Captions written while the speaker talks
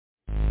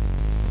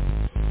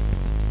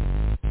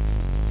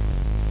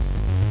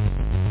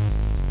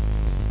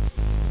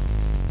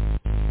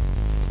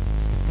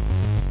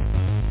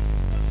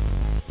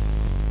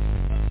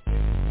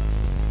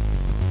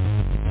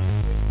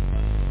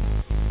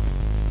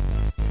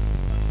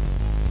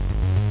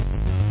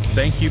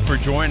Thank you for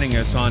joining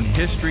us on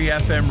History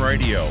FM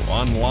Radio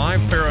on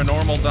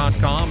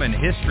liveparanormal.com and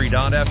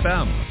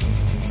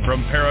history.fm.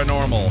 From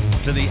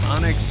paranormal to the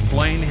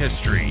unexplained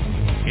history,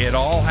 it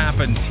all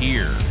happens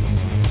here.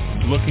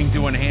 Looking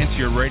to enhance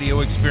your radio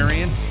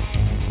experience?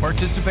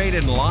 Participate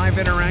in live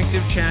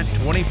interactive chat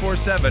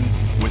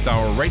 24/7 with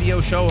our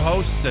radio show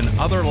hosts and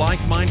other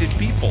like-minded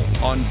people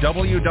on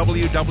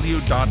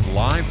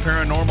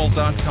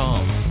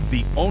www.liveparanormal.com,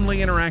 the only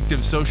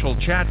interactive social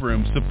chat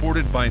room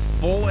supported by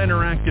full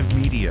interactive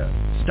media.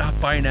 Stop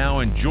by now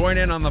and join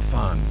in on the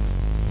fun.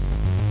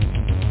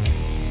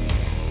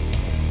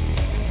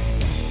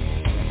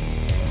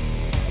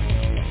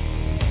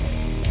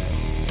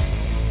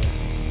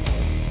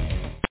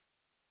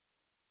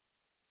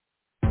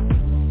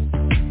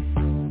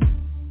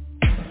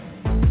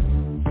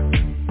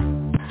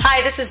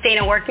 Hi, this is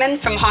Dana Workman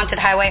from Haunted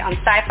Highway on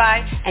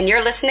Sci-Fi, and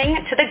you're listening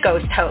to the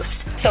Ghost Host,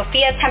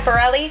 Sophia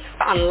Temperilli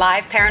on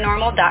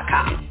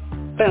liveparanormal.com.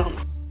 Boom.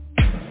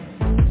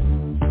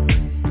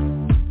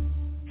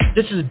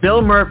 This is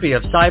Bill Murphy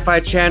of Sci-Fi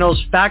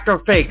Channel's Fact or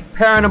Fake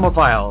Paranormal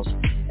Files,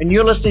 and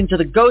you're listening to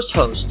the Ghost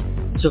Host,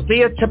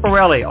 Sophia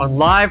Temperilli on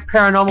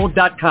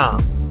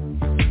liveparanormal.com.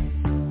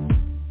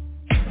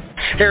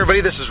 Hey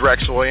everybody, this is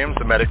Rex Williams,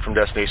 the medic from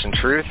Destination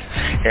Truth,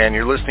 and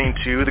you're listening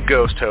to the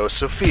Ghost Host,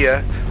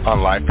 Sophia, on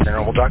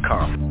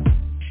liveparanormal.com.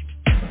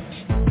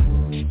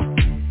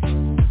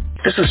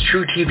 This is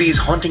True TV's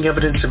haunting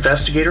evidence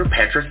investigator,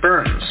 Patrick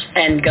Burns.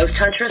 And Ghost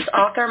Huntress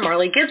author,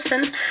 Marley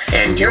Gibson.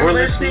 And you're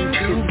listening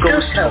to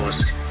Ghost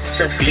Host,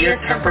 Sophia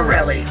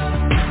Temperilli.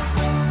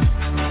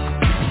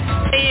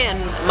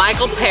 And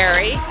Michael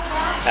Perry.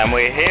 And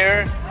we're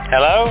here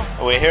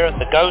at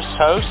the Ghost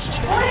Host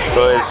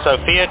with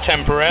Sophia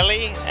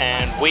Temperilli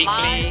and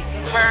weekly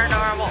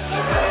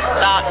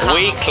Paranormal.com.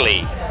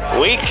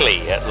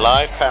 Weekly at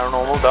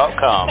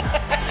liveparanormal.com.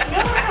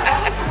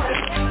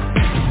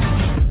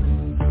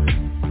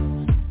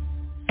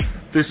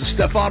 This is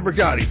Stefan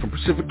Brigatti from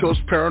Pacific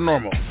Coast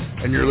Paranormal,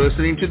 and you're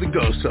listening to the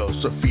Ghost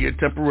Host, Sophia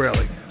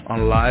Temperilli,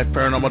 on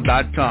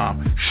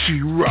liveparanormal.com.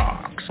 She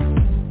rocks.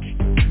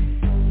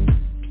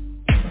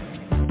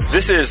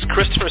 This is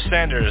Christopher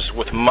Sanders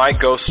with My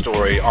Ghost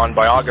Story on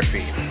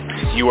Biography.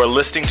 You are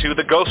listening to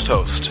The Ghost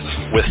Host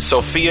with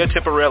Sophia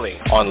Temperilli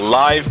on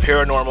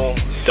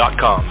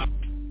liveparanormal.com.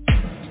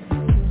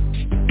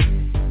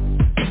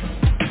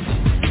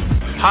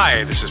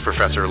 Hi, this is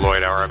Professor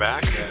Lloyd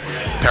Auerbach,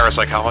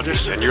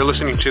 parapsychologist, and you're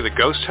listening to The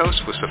Ghost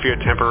Host with Sophia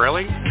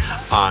Temperilli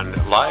on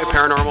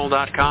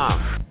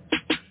liveparanormal.com.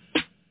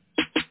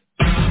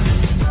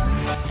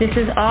 This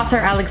is author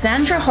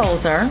Alexandra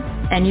Holzer,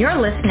 and you're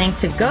listening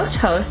to Ghost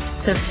Host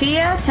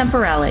Sophia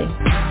Temperilli.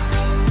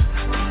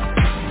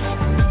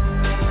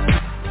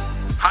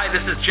 Hi,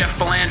 this is Jeff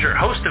Belanger,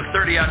 host of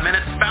 30 Odd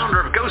Minutes, founder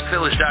of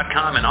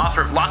GhostVillage.com, and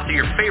author of lots of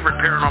your favorite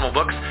paranormal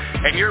books,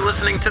 and you're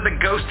listening to the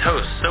Ghost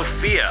Host,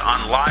 Sophia,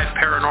 on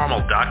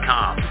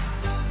liveparanormal.com.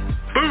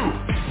 Boo!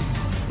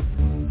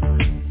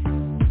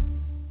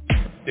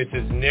 This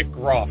is Nick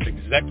Groff,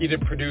 executive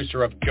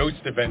producer of Ghost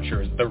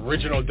Adventures, the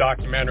original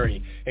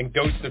documentary, and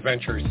Ghost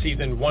Adventures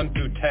Season 1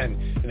 through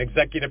 10, and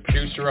executive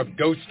producer of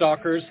Ghost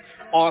Stalkers,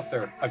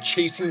 author of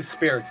Chasing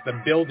Spirits, the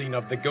building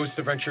of the Ghost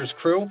Adventures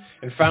crew,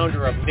 and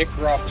founder of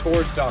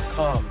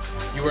NickGroffTours.com.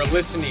 You are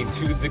listening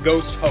to The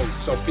Ghost Host,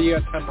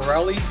 Sophia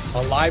Temperilli,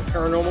 on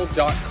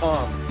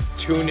liveparanormal.com.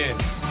 Tune in.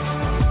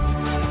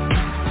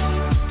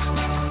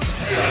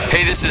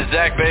 Hey, this is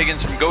Zach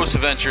Bagans from Ghost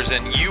Adventures,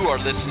 and you are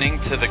listening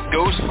to the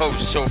Ghost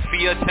Host,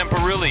 Sophia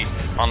Temperilli,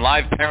 on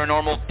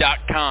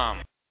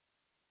liveparanormal.com.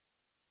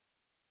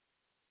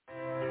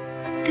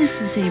 This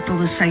is April,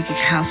 the psychic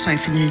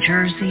housewife in New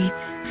Jersey,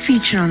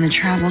 featured on the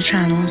travel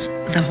channels,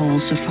 The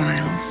Halls of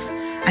Files.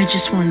 I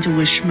just wanted to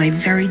wish my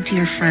very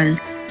dear friend,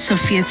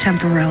 Sophia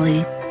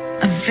Temperilli,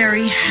 a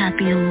very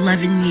happy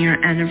 11-year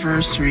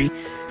anniversary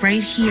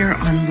right here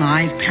on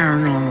Live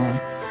Paranormal.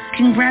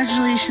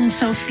 Congratulations,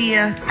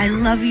 Sophia. I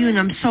love you, and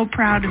I'm so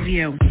proud of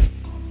you.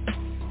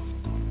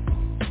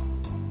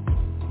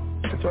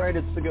 That's right.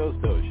 It's the Ghost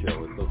Host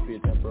Show with Sophia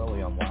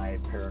Temperilli on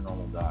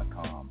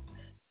liveparanormal.com.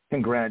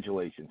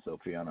 Congratulations,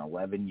 Sophia, on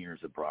 11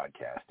 years of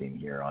broadcasting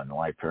here on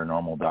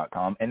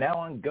liveparanormal.com and now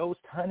on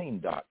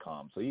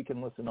ghosthunting.com. So you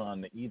can listen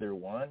on either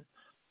one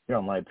here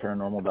on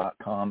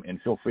liveparanormal.com, and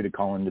feel free to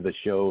call into the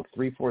show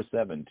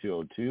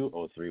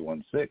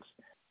 347-202-0316.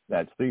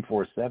 That's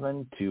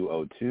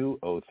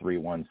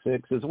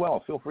 347-202-0316 as well.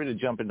 Feel free to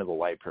jump into the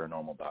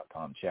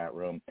liveparanormal.com chat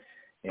room.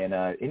 And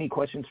any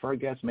questions for our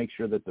guests, make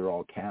sure that they're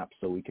all caps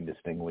so we can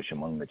distinguish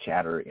among the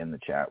chatter in the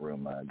chat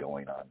room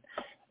going on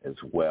as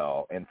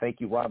well. And thank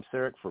you, Rob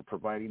Sarek, for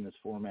providing this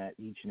format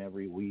each and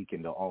every week,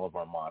 and to all of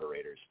our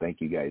moderators.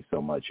 Thank you guys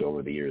so much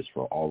over the years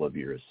for all of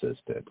your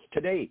assistance.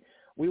 Today,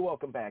 we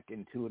welcome back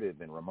intuitive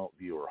and remote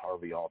viewer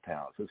Harvey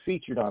Althaus, who's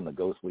featured on the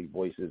Ghostly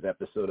Voices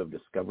episode of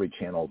Discovery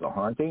Channel's The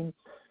Haunting,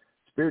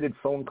 spirited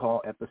phone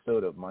call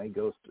episode of My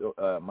Ghost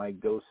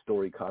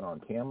Story Caught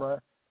on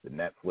Camera, the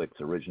Netflix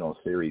original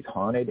series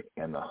Haunted,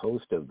 and the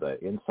host of the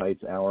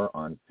Insights Hour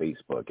on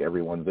Facebook.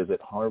 Everyone visit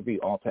Harvey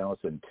Althaus,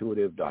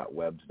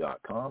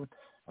 intuitive.webs.com,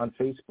 on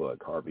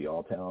Facebook, Harvey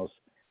Althaus,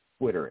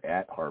 Twitter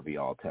 @Harvey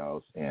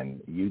Althaus,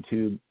 and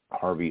YouTube,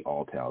 Harvey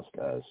Althaus.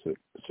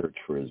 Search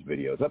for his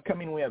videos.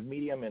 Upcoming, we have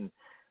Medium and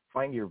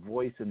Find Your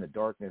Voice in the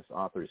Darkness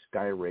author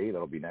Sky Ray.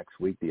 That'll be next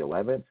week, the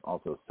 11th.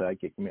 Also,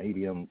 psychic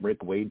medium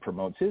Rick Wade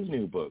promotes his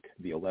new book,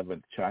 The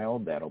 11th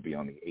Child. That'll be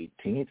on the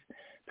 18th.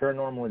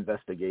 Paranormal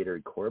investigator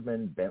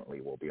Corbin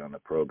Bentley will be on the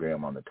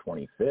program on the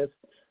 25th.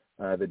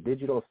 The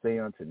Digital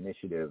Seance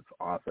Initiative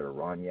author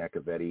Ron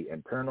Iacovetti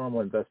and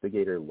paranormal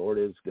investigator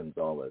Lourdes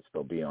Gonzalez.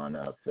 They'll be on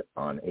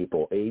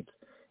April 8th.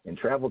 In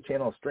Travel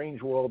Channel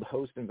Strange World,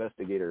 host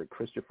investigator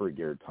Christopher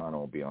Garetano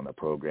will be on the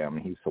program.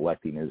 He's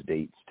selecting his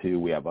dates, too.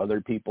 We have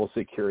other people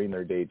securing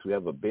their dates. We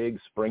have a big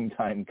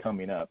springtime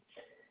coming up.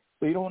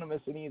 So you don't want to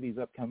miss any of these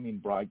upcoming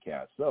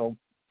broadcasts. So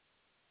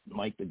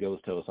Mike the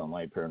Ghost Host on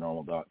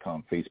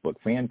liveparanormal.com Facebook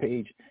fan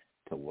page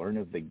to learn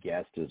of the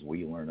guest as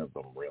we learn of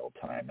them real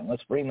time. And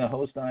let's bring the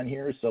host on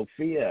here,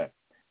 Sophia.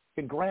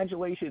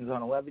 Congratulations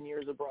on 11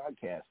 years of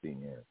broadcasting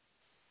here.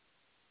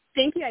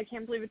 Thank you. I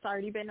can't believe it's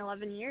already been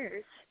 11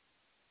 years.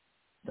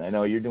 I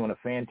know you're doing a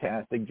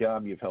fantastic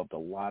job. You've helped a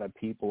lot of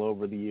people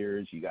over the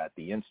years. You got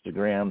the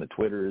Instagram, the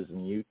Twitters,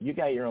 and you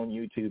got your own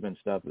YouTube and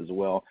stuff as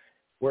well.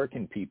 Where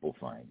can people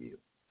find you?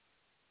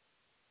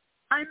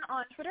 I'm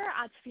on Twitter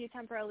 @Sophia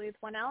Temperilli with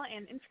 1L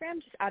and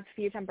Instagram just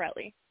 @Sophia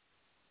Temperilli.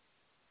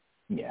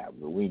 Yeah,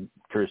 we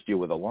cursed you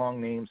with a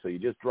long name, so you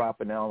just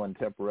drop an L in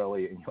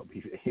Temperilli and you'll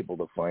be able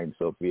to find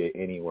Sophia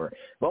anywhere.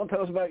 Well,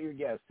 tell us about your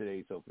guest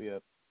today,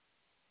 Sophia.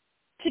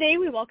 Today,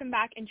 we welcome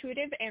back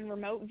intuitive and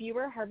remote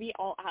viewer Harvey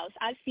Althaus,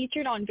 as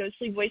featured on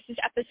Ghostly Voices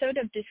episode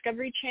of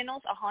Discovery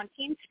Channel's A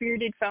Haunting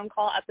Spirited Phone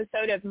Call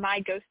episode of My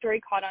Ghost Story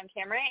Caught on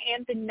Camera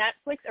and the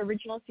Netflix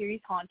original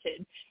series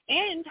Haunted.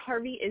 And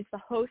Harvey is the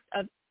host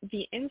of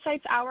the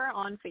Insights Hour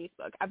on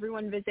Facebook.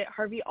 Everyone visit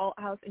Harvey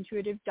Althaus,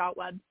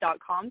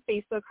 intuitive.webs.com,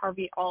 Facebook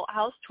Harvey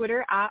Althaus,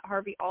 Twitter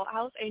 @Harvey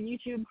Althaus, and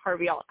YouTube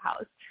Harvey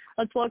Althaus.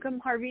 Let's welcome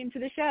Harvey into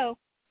the show.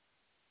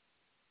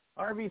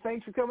 Harvey,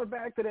 thanks for coming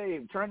back today.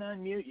 I'm trying to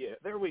unmute you.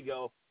 There we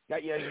go.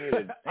 Got you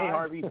unmuted. Hey,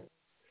 Harvey.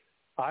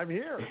 I'm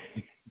here.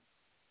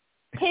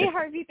 Hey,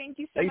 Harvey. Thank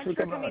you so much for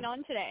coming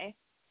on today.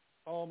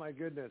 Oh my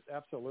goodness,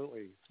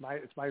 absolutely.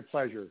 It's my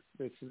pleasure.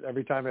 It's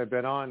every time I've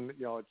been on.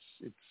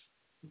 It's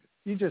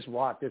you just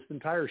rock this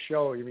entire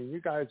show. I mean, you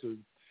guys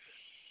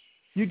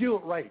you do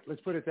it right.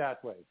 Let's put it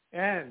that way.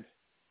 And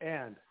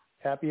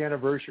happy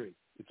anniversary.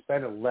 It's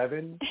been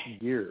 11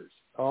 years.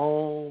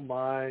 Oh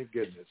my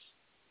goodness.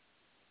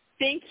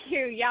 Thank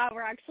you. Yeah,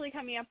 we're actually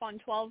coming up on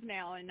 12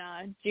 now in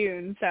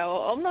June, so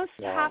almost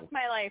half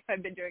my life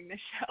I've been doing this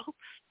show.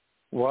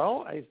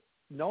 Well, I've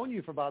known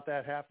you for about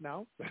that half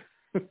now.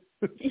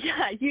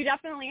 Yeah, you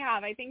definitely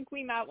have. I think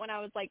we met when I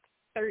was like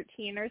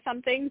 13 or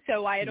something,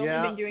 so I had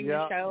only been doing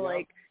the show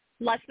like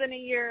less than a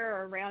year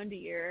or around a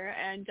year,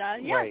 and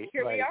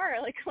here we are,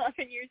 like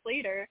 11 years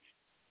later.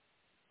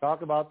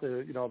 Talk about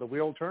the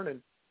wheel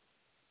turning.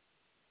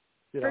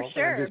 For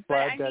sure. I'm just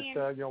glad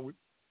that go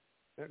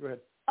ahead.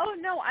 Oh,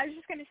 no, I was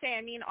just going to say,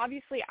 I mean,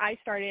 obviously I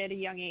started at a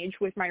young age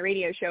with my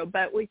radio show,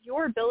 but with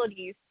your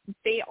abilities,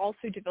 they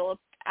also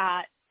developed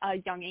at a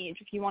young age,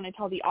 if you want to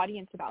tell the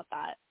audience about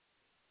that.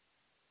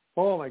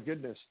 Oh, my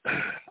goodness.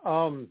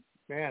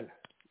 Man,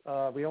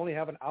 we only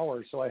have an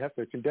hour, so I have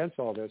to condense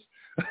all this.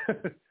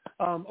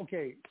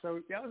 Okay,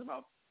 so that was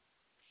about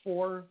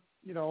 4,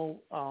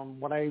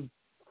 when I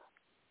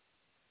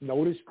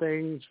noticed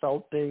things,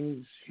 felt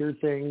things, hear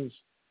things,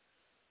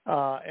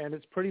 and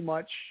it's pretty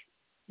much,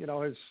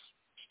 has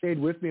stayed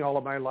with me all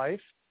of my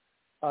life.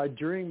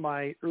 During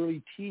my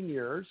early teen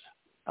years,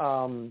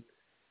 I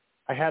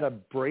had a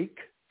break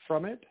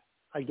from it,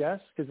 I guess,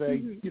 because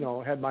I,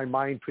 had my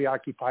mind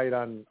preoccupied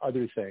on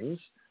other things,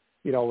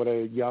 what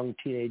a young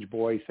teenage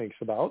boy thinks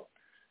about.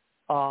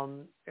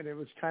 And it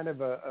was kind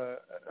of a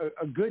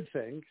good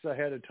thing because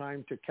I had a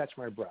time to catch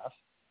my breath.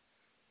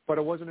 But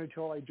it wasn't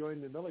until I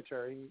joined the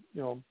military,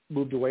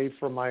 moved away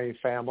from my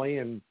family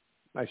and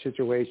my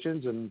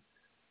situations, and,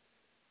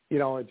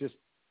 it just,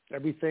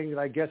 everything that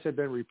I guess had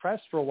been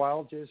repressed for a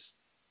while just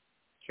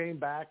came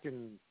back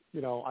and,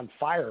 on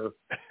fire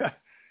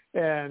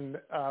and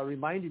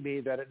reminded me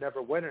that it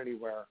never went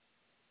anywhere.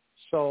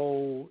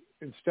 So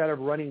instead of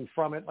running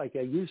from it like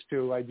I used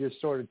to, I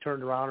just sort of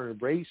turned around and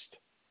embraced,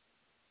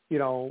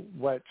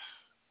 what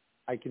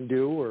I can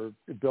do or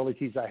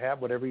abilities I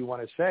have, whatever you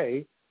want to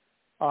say.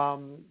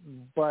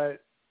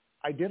 But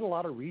I did a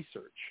lot of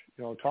research,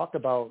 talk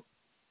about,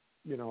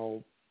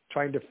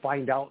 trying to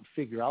find out and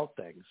figure out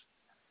things.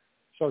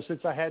 So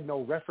since I had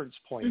no reference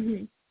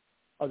point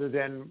other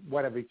than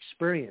what I've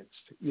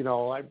experienced,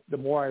 the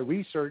more I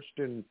researched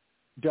and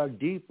dug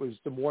deep was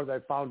the more that I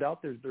found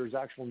out there's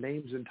actual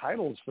names and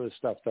titles for the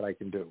stuff that I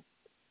can do.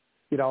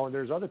 And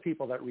there's other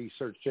people that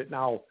researched it.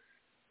 Now,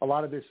 a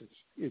lot of this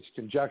is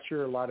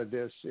conjecture. A lot of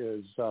this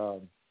is,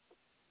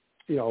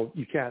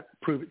 you can't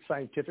prove it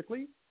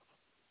scientifically.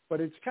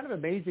 But it's kind of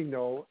amazing,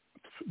 though,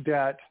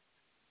 that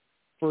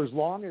for as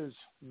long as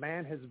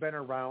man has been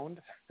around,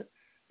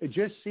 it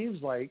just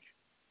seems like,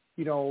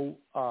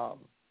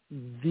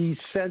 these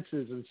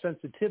senses and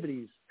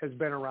sensitivities has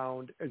been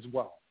around as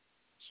well.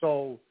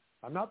 So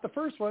I'm not the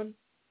first one.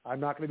 I'm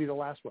not going to be the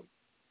last one.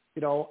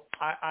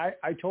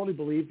 I totally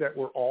believe that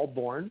we're all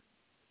born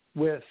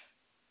with,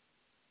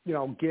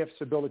 gifts,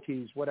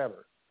 abilities,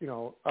 whatever,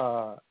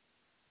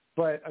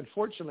 but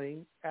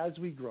unfortunately, as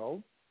we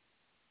grow,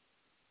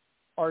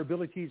 our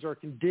abilities are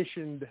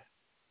conditioned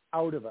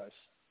out of us,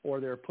 or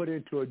they're put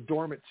into a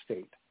dormant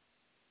state,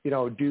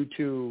 due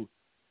to,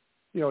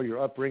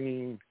 your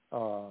upbringing,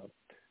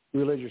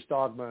 religious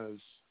dogmas,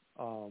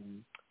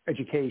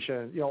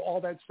 education,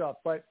 all that stuff.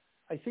 But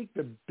I think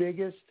the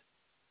biggest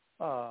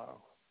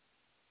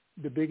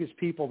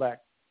people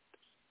that,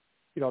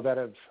 that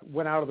have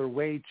went out of their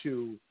way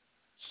to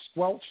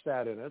squelch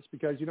that in us,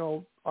 because,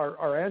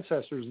 our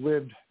ancestors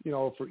lived,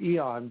 for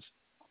eons,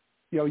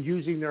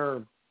 using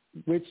their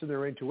wits and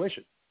their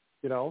intuition,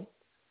 but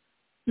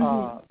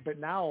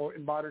now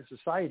in modern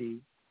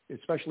society,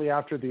 especially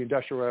after the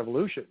Industrial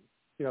Revolution,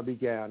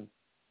 began,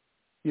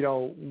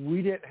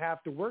 we didn't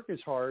have to work as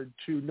hard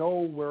to know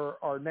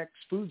where our next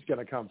food's going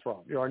to come from,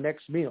 our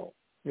next meal.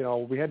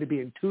 We had to be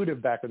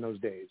intuitive back in those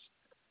days.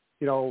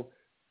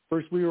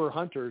 First we were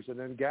hunters and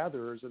then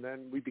gatherers, and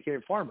then we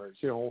became farmers.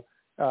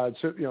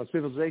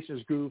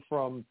 Civilizations grew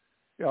from,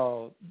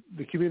 the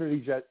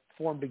communities that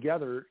formed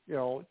together,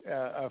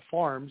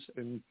 farms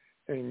and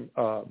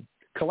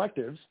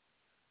collectives,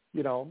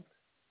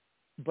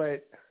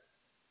 but,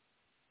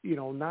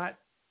 not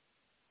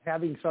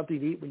having something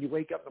to eat when you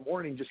wake up in the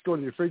morning, just go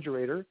to the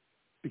refrigerator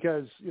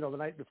because, the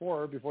night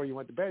before you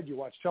went to bed, you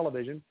watch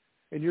television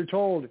and you're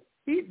told,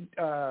 eat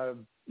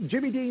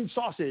Jimmy Dean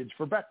sausage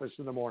for breakfast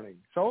in the morning.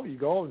 So you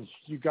go and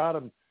you got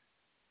them,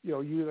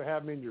 you either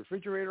have them in your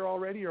refrigerator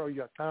already or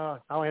you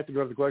got, now I have to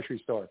go to the grocery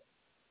store,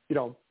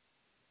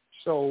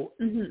 So,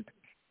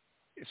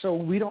 so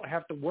we don't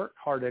have to work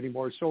hard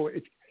anymore. So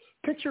it's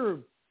picture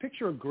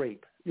a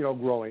grape,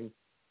 growing,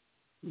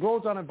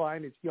 grows on a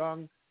vine, it's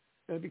young,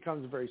 and it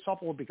becomes very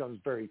supple, it becomes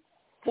very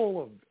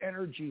full of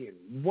energy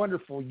and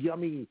wonderful,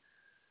 yummy,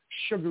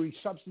 sugary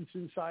substance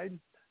inside.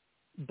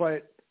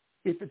 But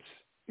if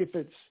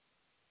it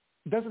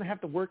doesn't have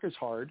to work as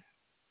hard,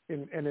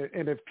 and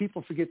if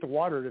people forget to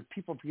water it, if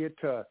people forget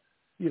to,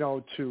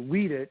 to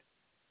weed it,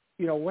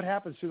 what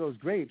happens to those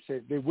grapes?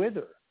 They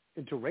wither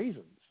into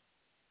raisins,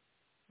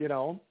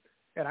 and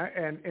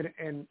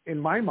in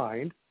my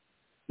mind,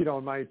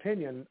 in my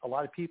opinion, a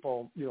lot of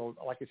people,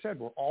 like I said,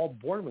 we're all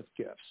born with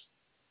gifts,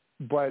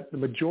 but the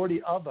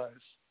majority of us,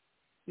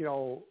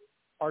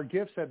 our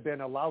gifts have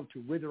been allowed to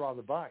wither on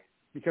the vine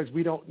because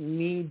we don't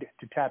need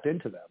to tap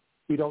into them.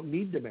 We don't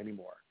need them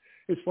anymore.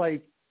 It's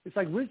like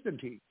wisdom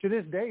teeth. To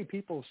this day,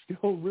 people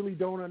still really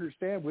don't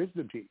understand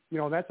wisdom teeth.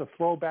 That's a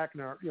throwback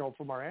in our,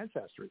 from our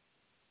ancestry.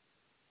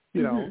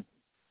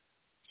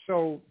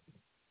 So,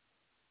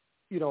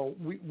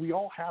 we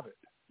all have it,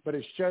 but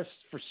it's just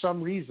for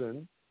some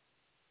reason,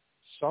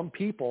 some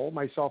people,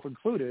 myself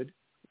included,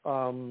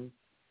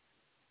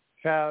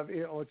 have,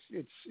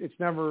 it's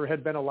never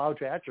had been allowed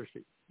to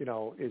atrophy.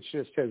 It's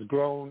just has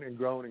grown and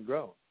grown and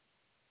grown.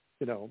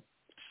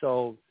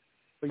 So,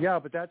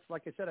 but that's,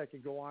 like I said, I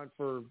could go on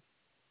for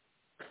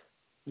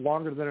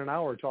longer than an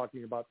hour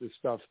talking about this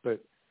stuff,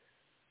 but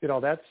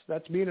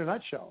that's me in a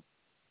nutshell.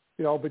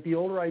 But the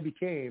older I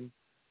became,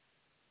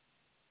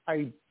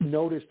 I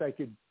noticed I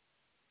could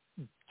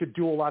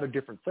do a lot of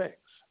different things,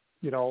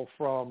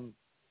 from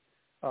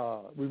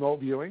remote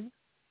viewing,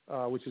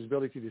 which is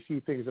ability to see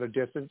things at a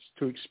distance,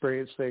 to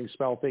experience things,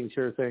 smell things,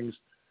 hear things,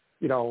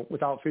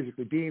 without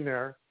physically being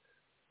there,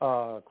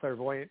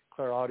 clairvoyant,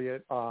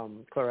 clairaudient,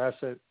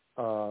 clairescent,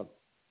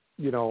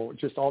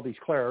 just all these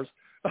clairs.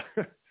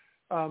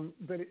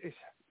 But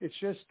it's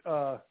just,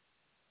 the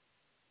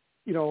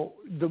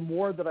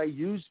more that I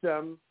use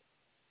them,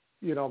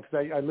 because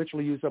I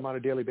literally use them on a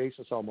daily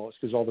basis almost,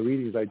 because all the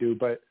readings I do,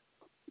 but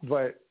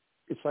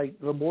it's like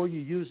the more you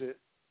use it,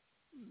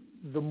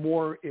 the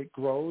more it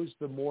grows,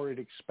 the more it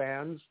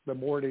expands, the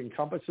more it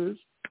encompasses.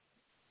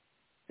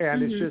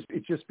 And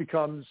it just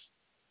becomes,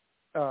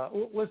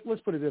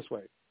 let's put it this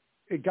way.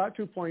 It got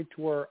to a point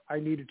to where I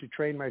needed to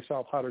train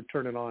myself how to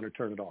turn it on or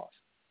turn it off.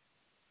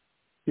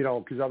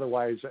 Because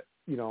otherwise,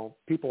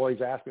 people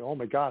always ask me, oh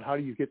my God, how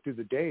do you get through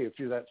the day if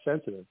you're that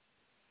sensitive?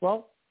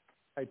 Well,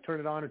 I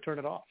turn it on or turn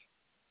it off.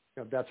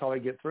 That's how I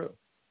get through.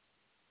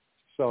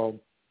 So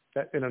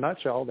that, in a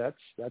nutshell, that's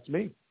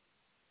me.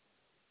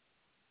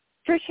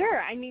 For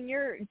sure. I mean,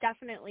 you're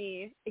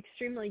definitely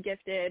extremely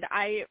gifted.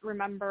 I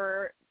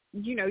remember,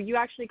 you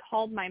actually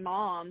called my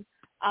mom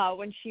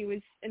when she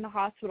was in the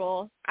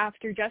hospital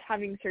after just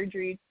having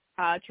surgery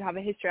to have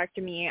a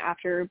hysterectomy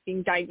after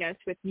being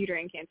diagnosed with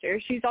uterine cancer.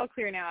 She's all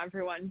clear now,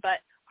 everyone. But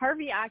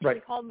Harvey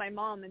actually called my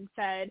mom and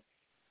said,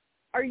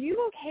 are you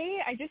okay?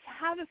 I just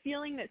have a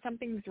feeling that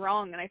something's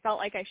wrong, and I felt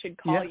like I should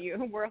call you.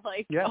 And we're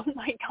like, oh,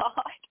 my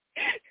God.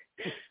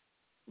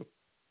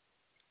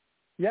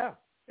 Yeah.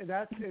 And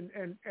that's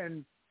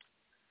and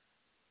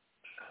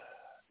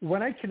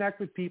when I connect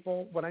with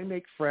people, when I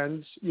make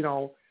friends,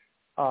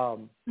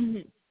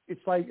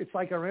 it's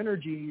like our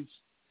energies,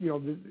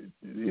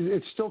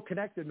 it's still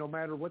connected no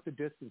matter what the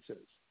distance is.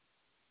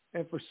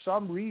 And for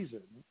some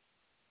reason,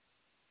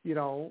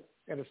 and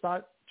it's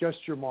not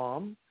just your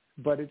mom,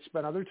 but it's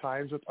been other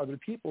times with other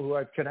people who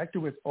I've connected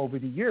with over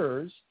the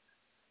years,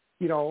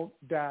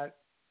 that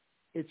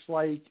it's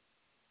like,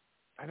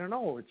 I don't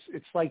know,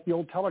 it's like the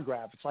old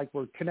telegraph. It's like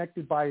we're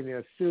connected by an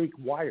etheric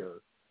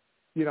wire,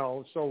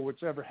 so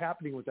what's ever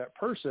happening with that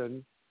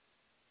person,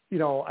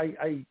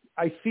 I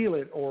feel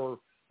it, or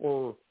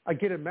I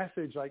get a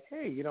message like,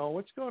 hey,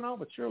 what's going on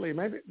with Shirley?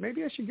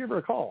 Maybe I should give her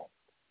a call,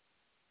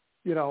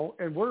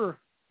 and we're,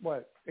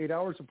 8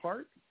 hours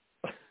apart?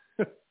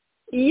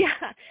 Yeah,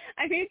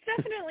 I mean, it's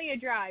definitely a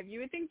drive. You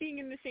would think being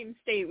in the same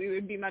state, we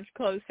would be much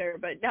closer,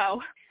 but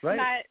no.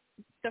 Right.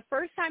 The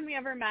first time we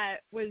ever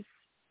met was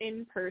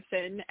in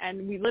person,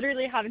 and we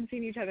literally haven't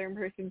seen each other in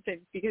person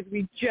since because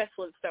we just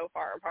live so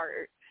far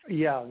apart.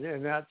 Yeah,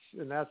 and that's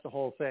the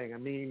whole thing. I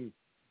mean,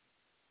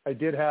 I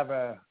did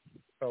have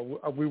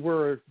we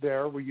were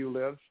there where you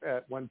live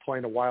at one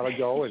point a while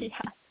ago, and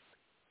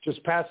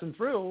just passing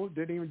through,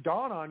 didn't even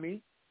dawn on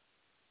me.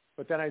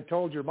 But then I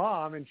told your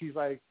mom, and she's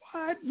like,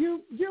 what?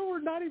 You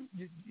were not even,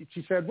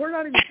 she said, we're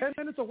not even 10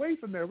 minutes away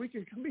from there. We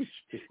can come meet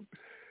you.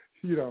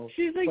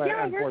 She's like,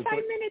 yeah, we're 5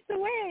 minutes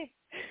away.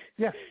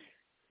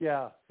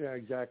 Yeah,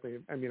 exactly.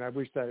 I mean, I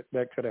wish that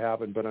could have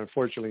happened, but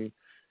unfortunately,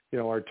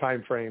 our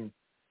time frame,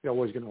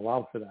 was going to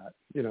allow for that,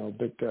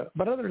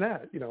 but other than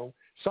that,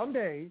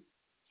 someday,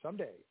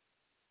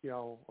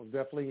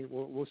 definitely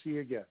we'll see you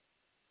again.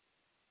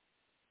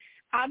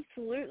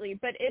 Absolutely.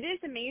 But it is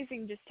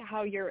amazing just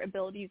how your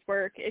abilities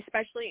work,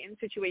 especially in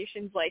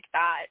situations like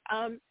that.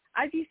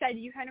 As you said,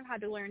 you kind of had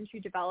to learn to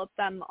develop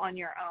them on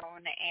your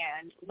own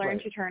and learn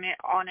to turn it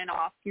on and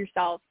off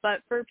yourself.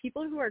 But for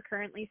people who are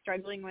currently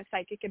struggling with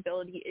psychic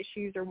ability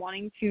issues or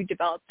wanting to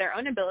develop their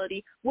own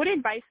ability, what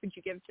advice would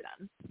you give to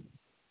them?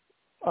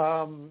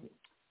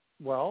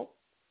 Well,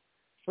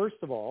 first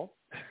of all,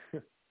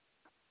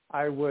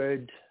 I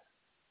would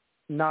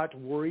not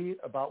worry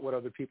about what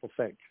other people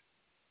think.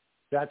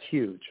 That's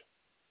huge.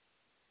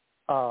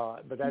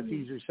 But that's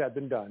easier said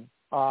than done.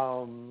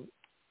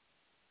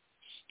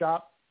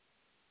 Stop,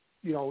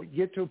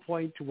 get to a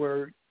point to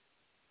where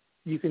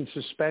you can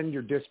suspend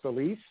your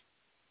disbelief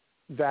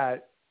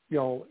that,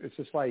 it's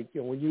just like,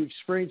 when you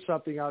experience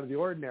something out of the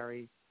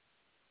ordinary,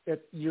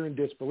 you're in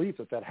disbelief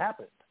that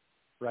happened,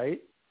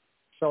 right?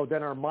 So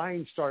then our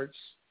mind starts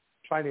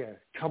trying to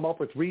come up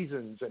with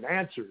reasons and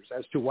answers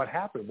as to what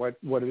happened, what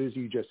it is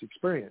you just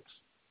experienced.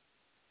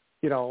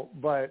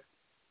 But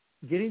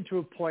getting to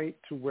a point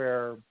to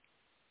where,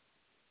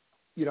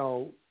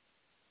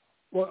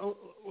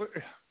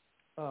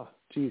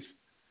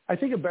 I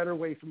think a better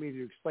way for me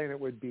to explain it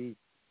would be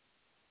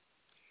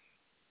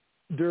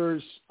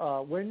there's,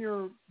 when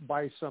you're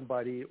by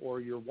somebody or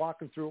you're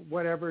walking through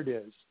whatever it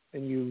is,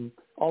 and you,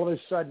 all of a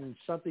sudden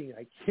something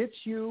like hits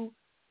you,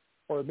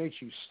 or it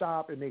makes you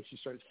stop, it makes you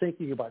start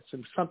thinking about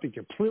something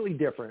completely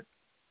different,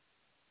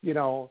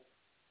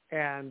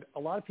 and a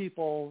lot of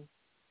people,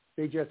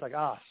 they just like,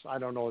 I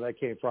don't know where that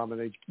came from,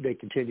 and they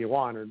continue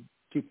on or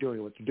keep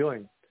doing what they're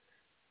doing.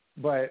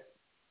 But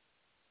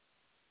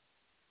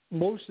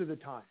most of the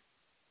time,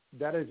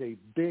 that is a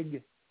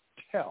big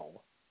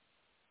tell,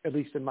 at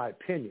least in my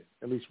opinion,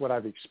 at least what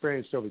I've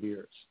experienced over the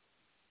years,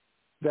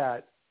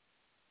 that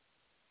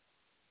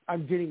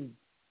I'm getting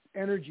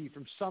energy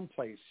from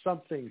someplace,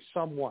 something,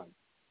 someone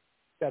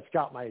that's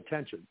got my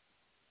attention.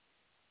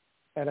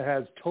 And it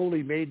has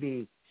totally made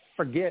me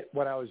forget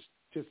what I was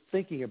just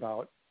thinking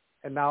about,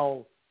 and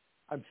now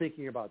I'm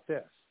thinking about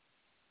this.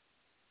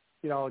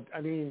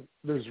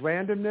 There's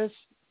randomness,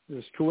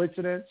 there's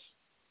coincidence,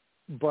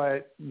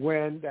 but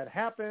when that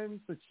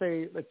happens, let's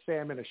say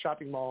I'm in a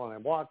shopping mall and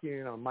I'm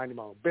walking, I'm minding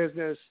my own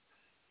business,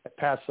 I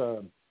pass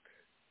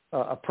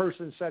a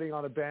person sitting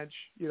on a bench,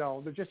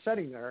 they're just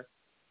sitting there,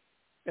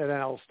 and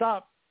then I'll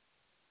stop,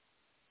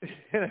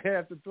 and I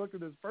have to look at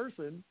this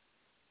person,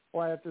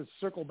 or I have to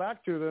circle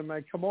back to them.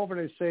 I come over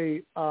and I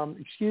say,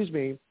 excuse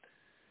me,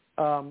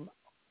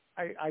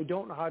 I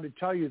don't know how to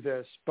tell you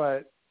this,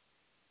 but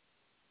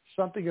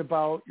something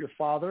about your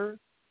father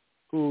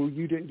who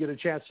you didn't get a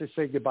chance to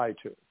say goodbye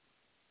to.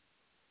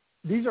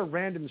 These are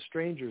random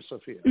strangers,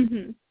 Sophia,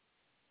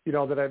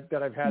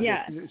 that I've had.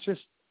 Yeah.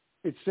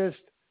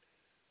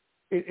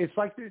 It's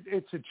like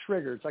it's a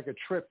trigger. It's like a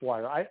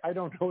tripwire. I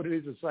don't know what it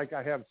is. It's like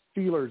I have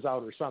feelers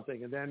out or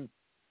something. And then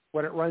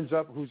when it runs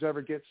up, who's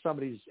ever gets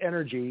somebody's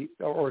energy,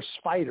 or a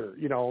spider,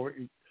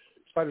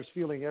 spider's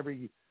feeling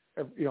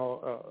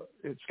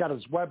it's got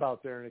its web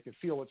out there and it can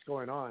feel what's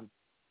going on.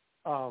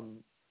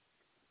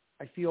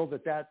 I feel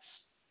that's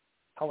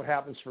how it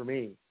happens for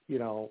me,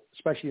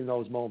 especially in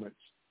those moments.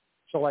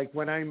 So like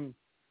when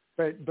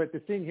but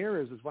the thing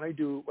here is when I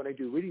do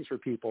readings for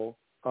people,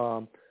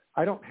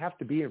 I don't have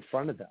to be in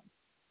front of them.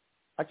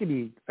 I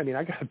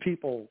got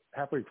people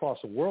halfway across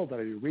the world that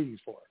I do readings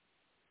for,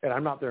 and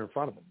I'm not there in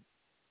front of them,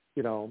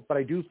 but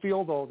I do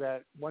feel though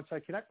that once I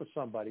connect with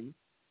somebody,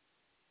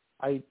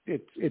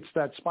 it's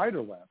that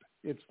spider web.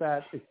 It's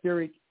that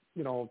etheric,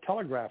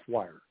 telegraph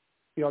wire,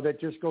 that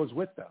just goes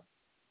with them,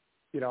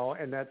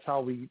 and that's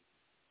how we,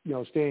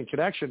 stay in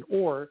connection.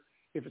 Or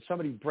if it's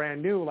somebody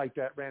brand new, like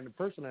that random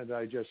person that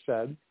I just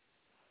said,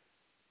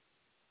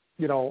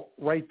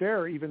 right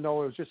there, even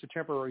though it was just a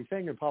temporary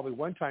thing and probably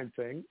one-time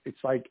thing,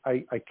 it's like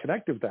I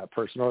connected with that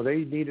person, or they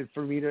needed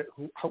for me to,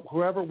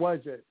 whoever it was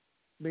that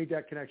made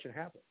that connection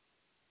happen,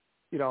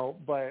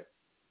 but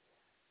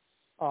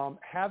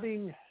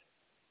having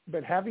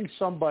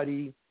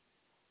somebody,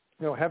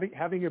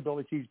 having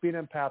abilities, being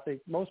empathic.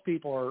 Most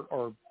people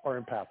are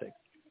empathic.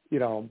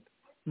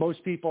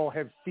 Most people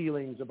have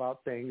feelings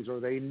about things, or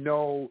they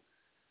know,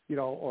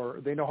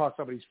 or they know how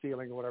somebody's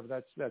feeling or whatever.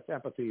 That's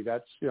empathy.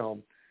 That's,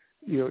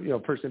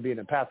 person being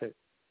empathic.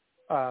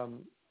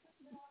 And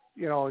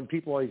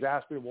people always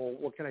ask me, well,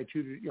 what can I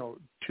do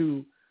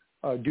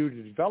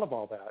to develop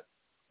all that?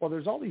 Well,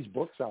 there's all these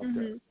books out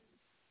there,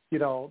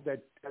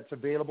 that's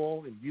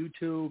available in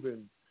YouTube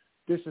and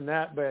this and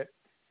that. But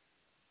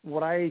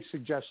what I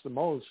suggest the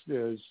most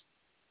is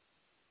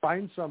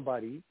find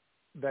somebody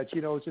that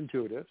is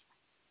intuitive,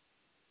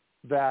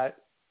 that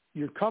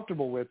you're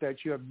comfortable with,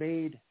 that you have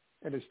made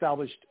and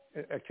established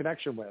a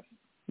connection with,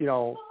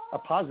 a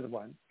positive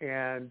one.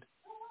 And,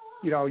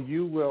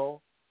 you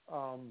will,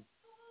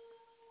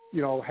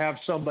 have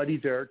somebody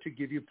there to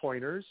give you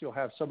pointers. You'll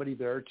have somebody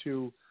there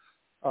to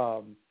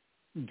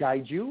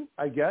guide you,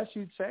 I guess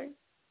you'd say,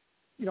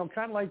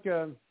 kind of like,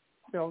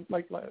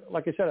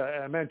 like I said,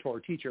 a mentor,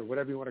 teacher,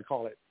 whatever you want to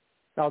call it.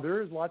 Now,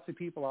 there is lots of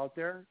people out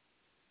there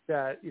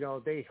that,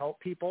 they help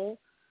people,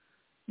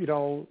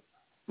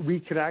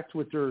 reconnect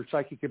with their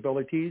psychic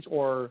abilities,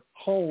 or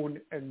hone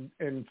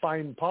and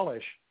fine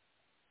polish,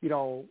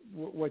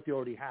 what they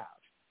already have,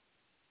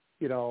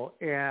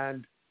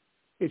 and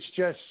it's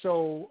just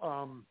so,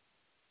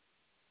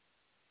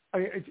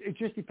 it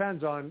just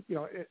depends on,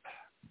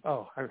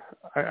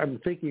 I'm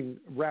thinking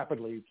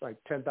rapidly. It's like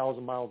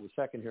 10,000 miles a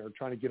second here,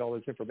 trying to get all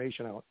this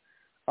information out.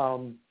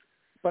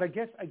 But I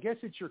guess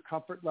it's your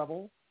comfort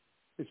level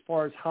as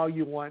far as how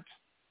you want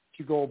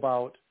to go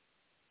about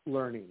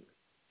learning.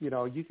 You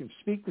can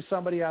speak to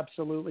somebody,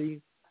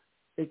 absolutely.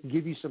 It can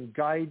give you some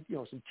guide,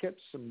 some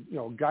tips, some,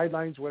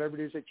 guidelines, whatever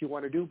it is that you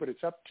want to do, but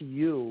it's up to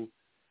you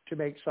to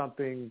make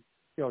something,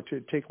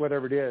 to take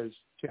whatever it is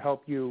to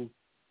help you,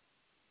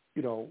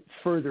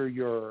 further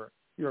your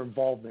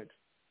involvement.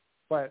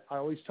 But I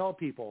always tell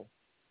people,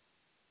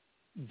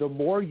 the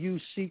more you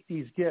seek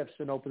these gifts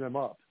and open them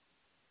up,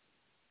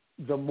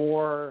 the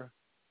more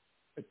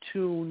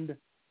attuned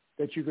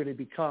that you're going to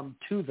become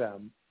to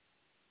them.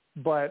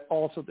 But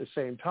also at the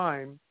same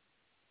time,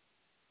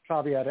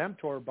 caveat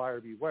emptor, buyer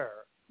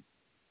beware.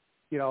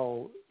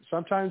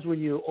 Sometimes when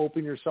you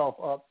open yourself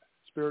up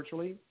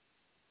spiritually,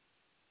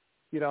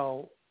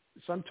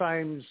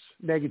 sometimes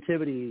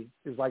negativity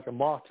is like a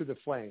moth to the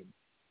flame,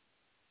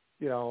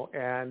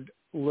 and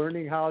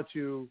learning how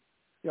to,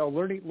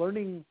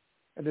 learning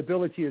an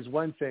ability is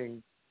one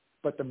thing,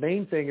 but the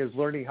main thing is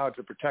learning how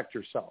to protect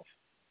yourself,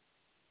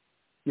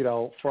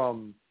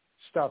 from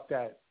stuff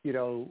that,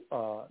 you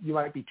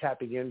might be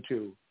tapping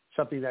into,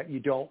 something that you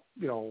don't,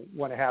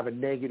 want to have a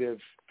negative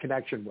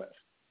connection with,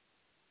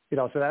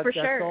 so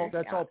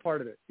that's all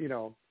part of it,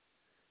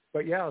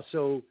 but yeah,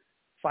 so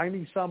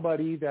finding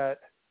somebody that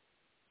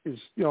is,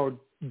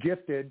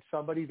 gifted,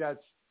 somebody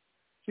that's,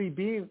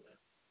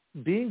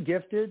 being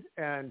gifted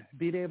and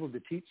being able to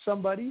teach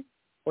somebody,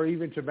 or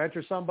even to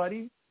mentor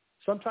somebody,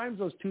 sometimes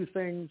those two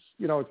things,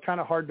 it's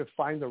kind of hard to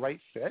find the right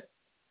fit.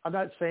 I'm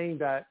not saying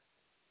that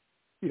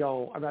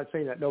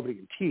nobody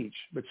can teach,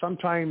 but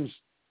sometimes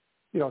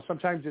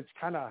it's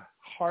kind of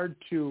hard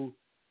to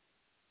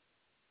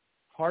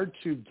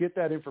get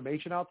that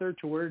information out there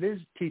to where it is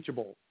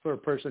teachable for a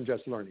person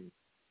just learning.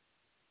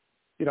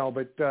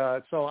 But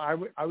so I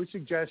would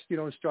suggest,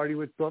 starting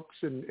with books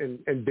and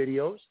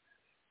videos,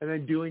 and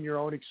then doing your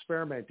own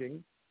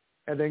experimenting,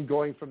 and then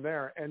going from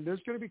there. And there's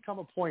going to become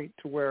a point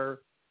to where,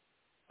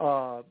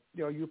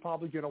 you're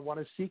probably going to want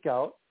to seek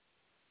out,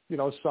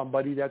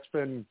 somebody that's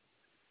been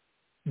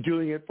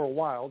doing it for a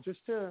while,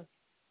 just to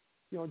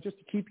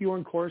keep you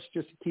on course,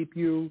 just to keep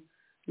you,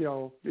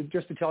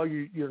 just to tell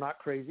you you're not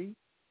crazy,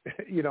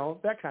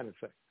 that kind of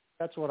thing.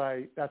 That's what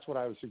I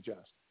would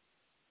suggest.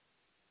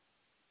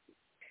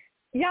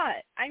 Yeah,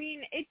 I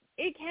mean,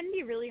 it can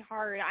be really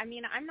hard. I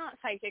mean, I'm not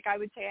psychic. I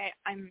would say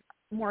I'm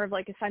more of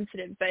like a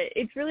sensitive, but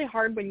it's really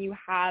hard when you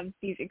have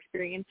these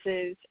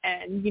experiences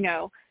and,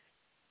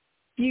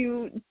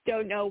 you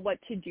don't know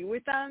what to do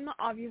with them.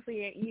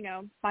 Obviously,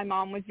 my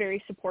mom was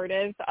very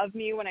supportive of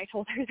me when I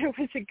told her there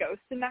was a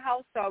ghost in the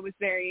house, so I was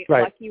very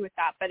lucky with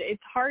that. But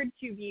it's hard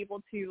to be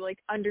able to, like,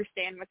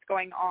 understand what's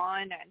going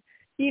on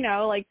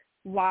and, like,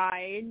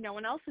 why no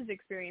one else is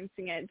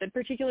experiencing it. The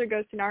particular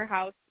ghost in our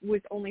house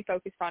was only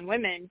focused on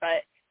women,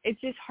 but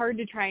it's just hard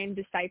to try and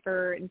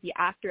decipher the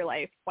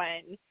afterlife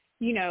when,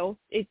 you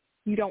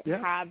don't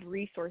have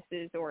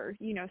resources or,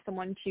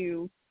 someone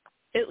to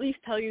at least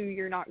tell you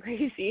you're not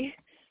crazy.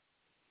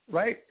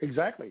 Right,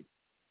 exactly.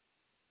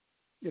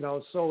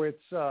 So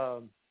it's,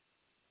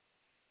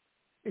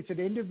 it's an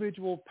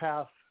individual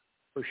path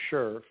for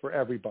sure for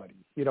everybody,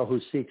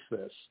 who seeks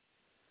this.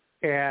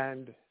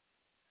 And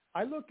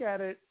I look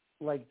at it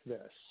like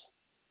this.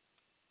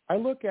 I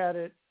look at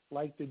it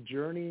like the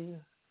journey,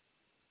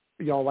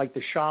 like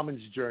the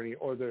shaman's journey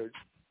or the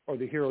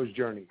hero's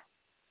journey.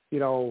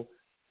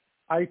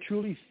 I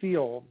truly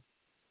feel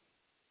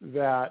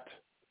that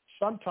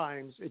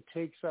sometimes it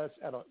takes us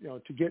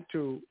to get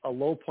to a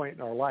low point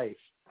in our life,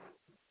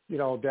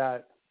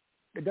 that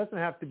it doesn't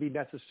have to be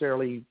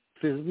necessarily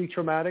physically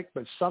traumatic,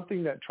 but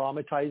something that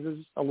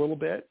traumatizes a little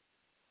bit,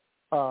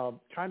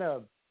 kind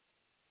of,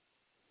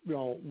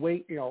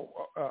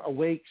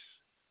 awakes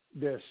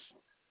this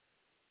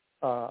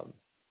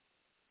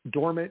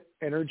dormant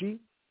energy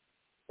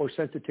or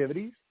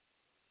sensitivities.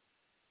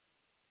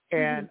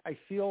 And I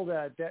feel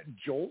that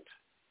jolt,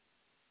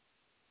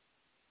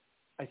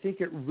 I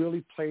think it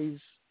really plays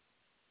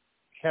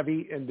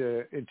heavy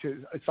into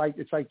it's like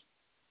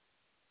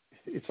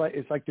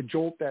the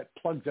jolt that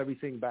plugs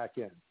everything back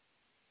in.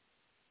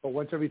 But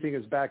once everything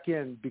is back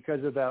in,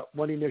 because of that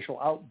one initial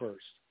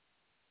outburst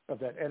of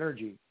that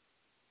energy,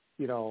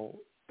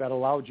 that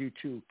allowed you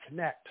to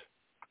connect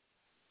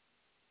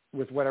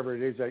with whatever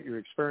it is that you're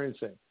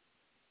experiencing,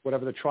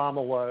 whatever the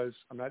trauma was.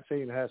 I'm not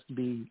saying it has to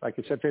be, like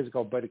I said,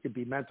 physical, but it could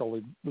be mental,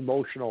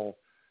 emotional,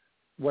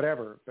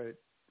 whatever. But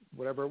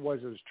whatever it was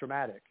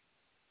traumatic.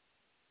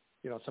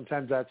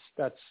 Sometimes that's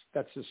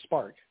the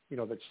spark,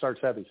 that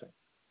starts everything.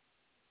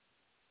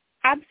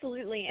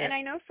 Absolutely. And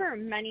I know for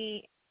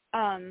many,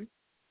 you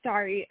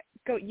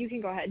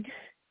can go ahead.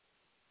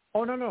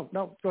 Oh, no,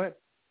 go ahead.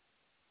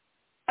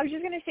 I was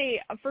just going to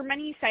say, for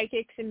many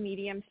psychics and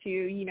mediums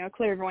too,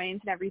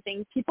 clairvoyance and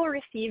everything, people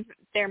receive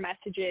their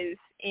messages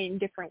in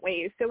different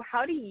ways. So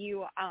how do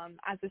you,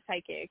 as a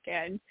psychic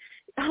and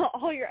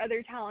all your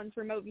other talents,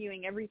 remote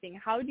viewing, everything,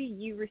 how do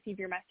you receive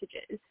your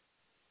messages?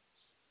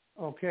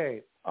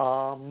 Okay.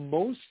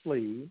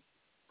 Mostly,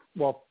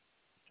 for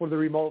the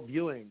remote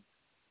viewing,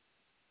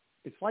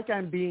 it's like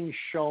I'm being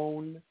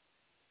shown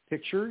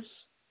pictures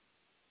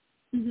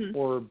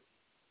or,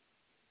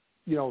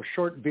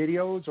 short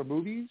videos or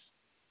movies,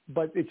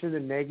 but it's in the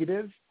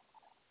negative.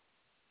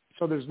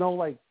 So there's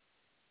no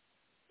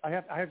I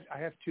have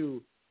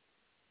to,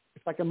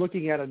 it's like I'm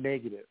looking at a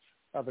negative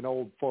of an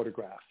old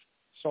photograph.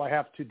 So I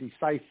have to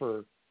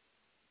decipher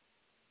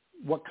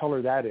what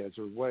color that is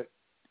or what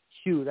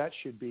hue that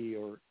should be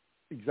or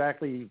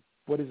exactly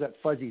what is that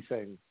fuzzy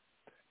thing.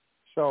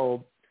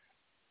 So,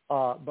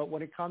 but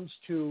when it comes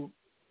to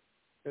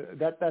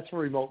that's for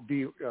remote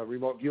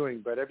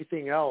viewing, but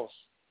everything else,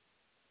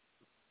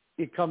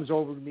 it comes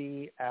over to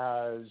me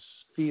as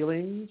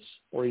feelings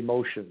or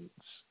emotions,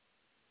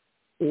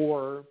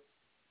 or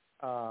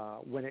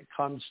when it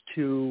comes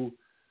to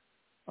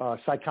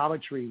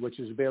psychometry, which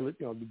is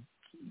available,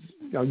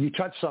 you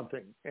touch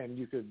something and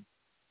you could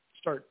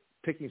start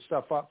picking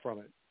stuff up from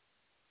it.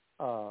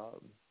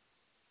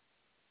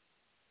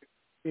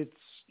 It's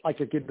like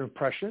I get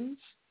impressions.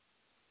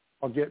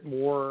 I'll get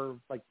more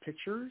like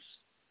pictures.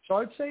 So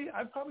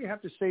I'd probably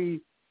have to say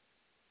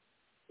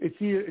it's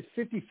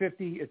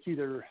 50-50. It's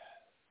either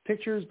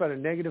pictures but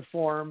in negative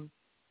form,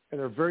 and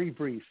they're very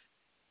brief.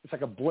 It's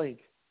like a blink.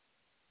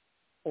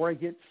 Or I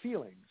get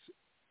feelings,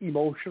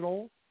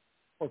 emotional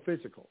or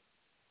physical.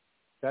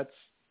 That's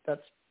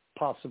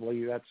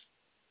possibly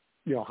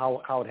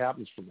how it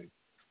happens for me.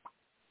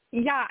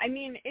 Yeah, I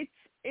mean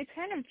it's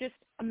kind of just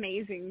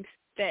amazing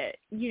that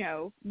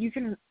you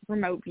can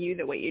remote view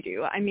the way you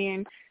do. I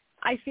mean,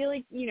 I feel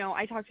like,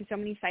 I talk to so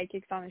many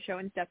psychics on the show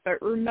and stuff, but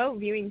remote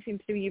viewing seems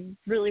to be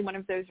really one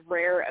of those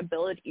rare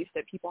abilities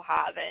that people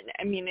have. And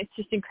I mean, it's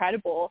just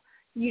incredible,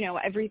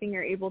 everything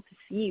you're able to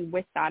see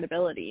with that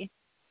ability.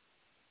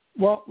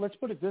 Well, let's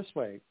put it this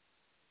way.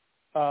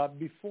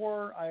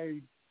 Before I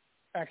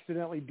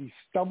accidentally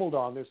stumbled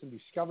on this and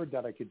discovered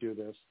that I could do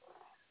this,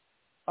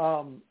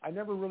 I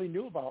never really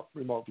knew about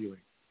remote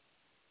viewing.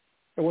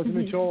 It wasn't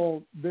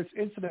until this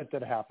incident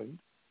that happened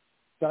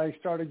that I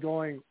started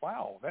going,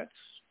 wow, that's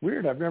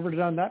weird. I've never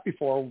done that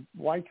before.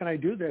 Why can I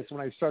do this?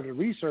 When I started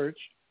research,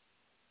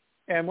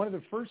 and one of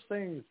the first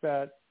things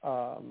that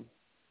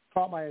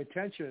caught my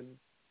attention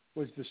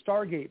was the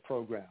Stargate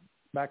program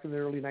back in the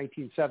early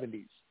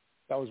 1970s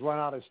that was run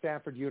out of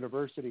Stanford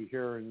University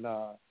here in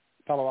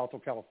Palo Alto,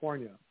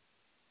 California.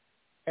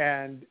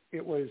 And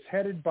it was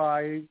headed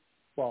by, it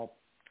was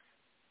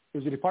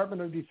the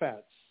Department of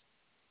Defense.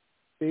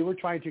 They were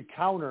trying to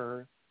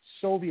counter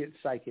Soviet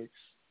psychics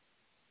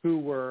who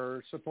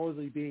were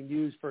supposedly being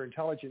used for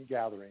intelligence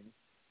gathering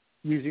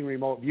using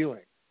remote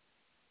viewing.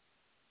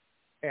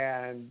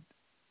 And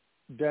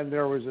then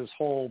there was this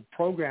whole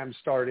program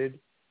started,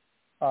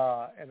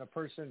 and a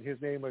person, his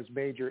name was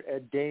Major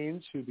Ed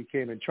Daines, who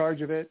became in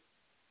charge of it.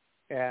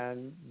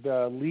 And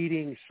the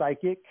leading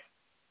psychic,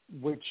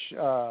 which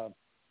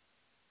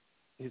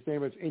his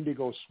name is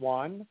Indigo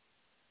Swan.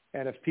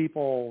 And if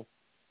people,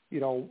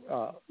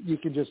 you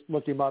can just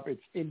look him up.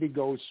 It's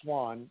Indigo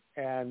Swan.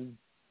 And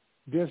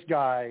this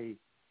guy,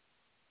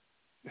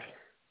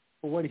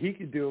 for what he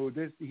could do,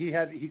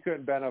 he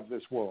couldn't been of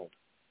this world.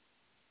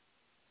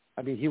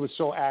 I mean, he was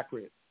so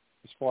accurate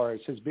as far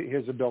as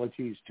his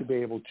abilities to be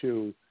able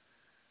to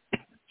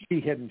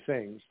see hidden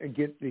things and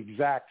get the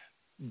exact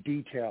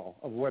detail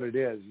of what it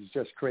is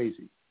just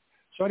crazy.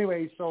 So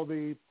anyway, so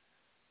the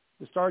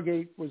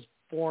Stargate was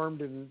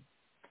formed, and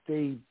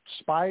they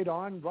spied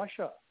on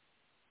Russia,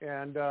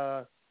 and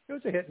it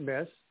was a hit and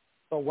miss.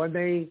 But when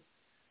they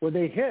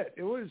hit,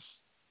 it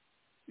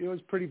was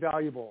pretty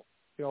valuable,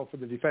 for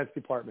the Defense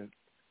Department.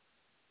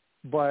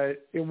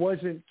 But it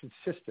wasn't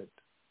consistent.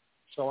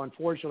 So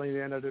unfortunately,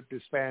 they ended up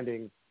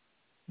disbanding.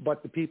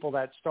 But the people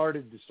that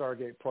started the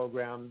Stargate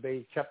program,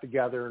 they kept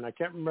together, and I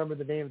can't remember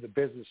the name of the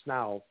business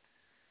now,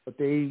 but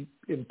they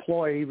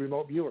employ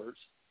remote viewers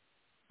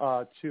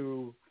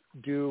to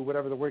do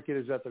whatever the work it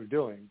is that they're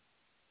doing.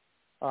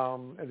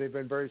 And they've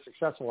been very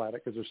successful at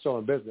it because they're still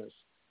in business.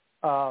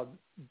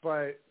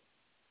 But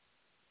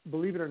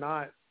believe it or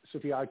not,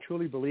 Sophia, I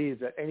truly believe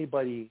that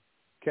anybody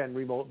can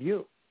remote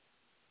view.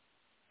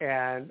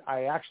 And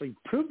I actually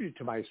proved it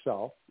to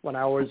myself when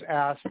I was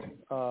asked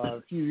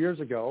a few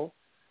years ago.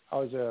 I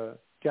was a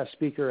guest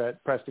speaker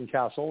at Preston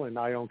Castle in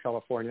Ione,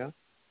 California,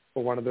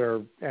 for one of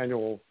their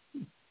annual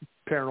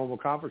paranormal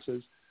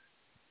conferences.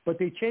 But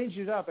they changed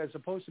it up. As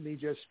opposed to me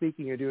just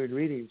speaking and doing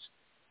readings,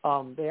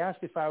 they asked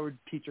if I would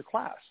teach a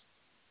class.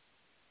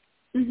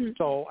 Mm-hmm.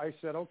 So I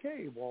said,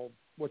 okay, well,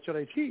 what should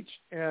I teach?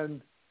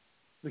 And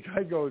the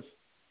guy goes,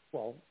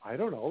 well, I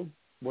don't know,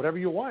 whatever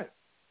you want.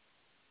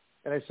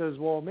 And I says,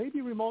 well,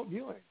 maybe remote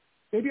viewing.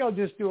 Maybe I'll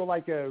just do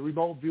like a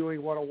remote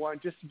viewing 101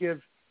 just to give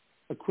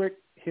a quick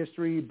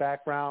history,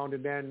 background,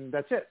 and then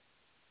that's it.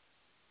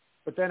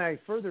 But then I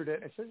furthered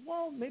it. I said,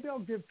 well, maybe I'll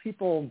give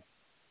people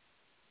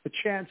a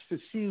chance to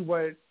see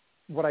what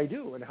I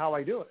do and how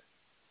I do it.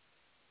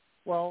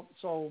 Well,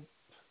 so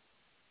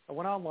I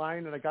went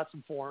online and I got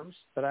some forms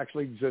that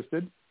actually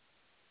existed,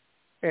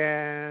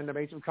 and I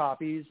made some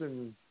copies,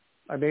 and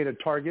I made a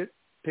target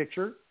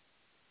picture,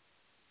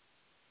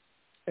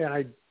 and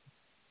I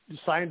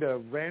signed a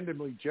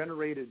randomly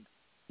generated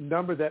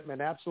number that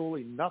meant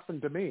absolutely nothing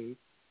to me,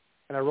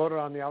 and I wrote it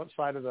on the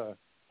outside of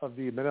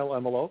the manila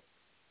envelope.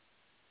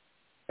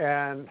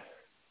 And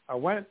I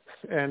went,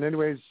 and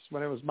anyways,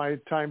 when it was my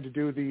time to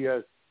do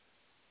the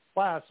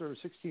class, there were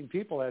 16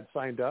 people that had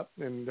signed up,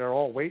 and they're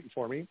all waiting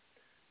for me.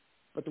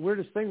 But the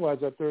weirdest thing was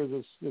that there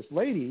was this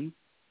lady,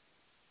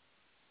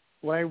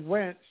 when I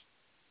went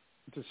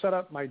to set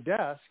up my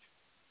desk,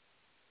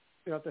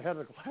 at the head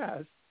of the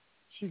class,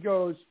 she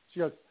goes,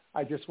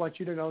 I just want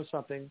you to know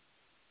something.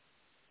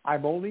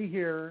 I'm only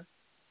here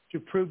to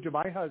prove to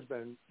my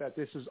husband that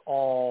this is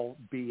all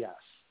BS.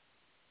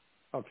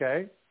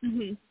 Okay?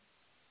 Mm-hmm.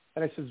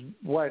 And I says,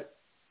 what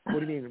do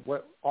you mean,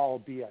 what all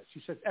BS?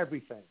 She says,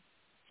 everything,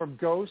 from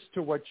ghosts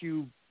to what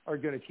you are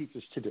going to teach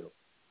us to do.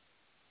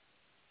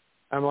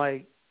 I'm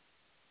like,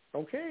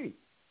 okay.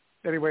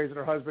 Anyways, and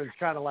her husband's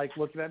kind of like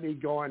looking at me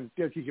going,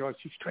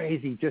 she's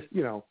crazy, just,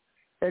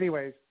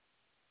 Anyways,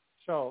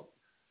 so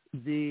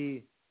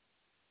the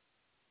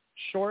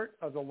short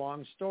of the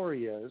long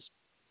story is,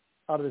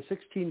 out of the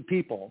 16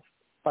 people,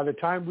 by the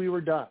time we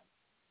were done,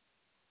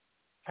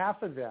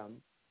 half of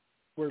them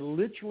were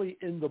literally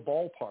in the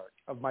ballpark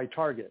of my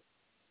target.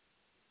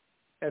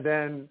 And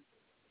then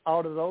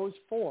out of those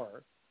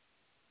 4,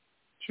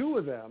 2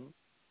 of them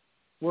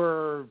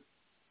were,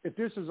 if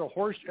this is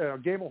a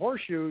game of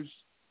horseshoes,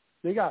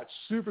 they got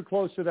super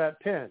close to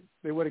that pin.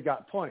 They would have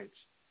got points.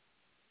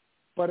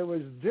 But it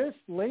was this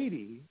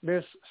lady,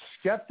 Miss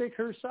Skeptic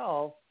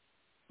herself,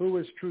 who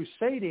was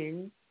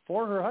crusading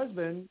for her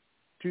husband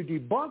to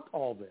debunk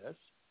all this,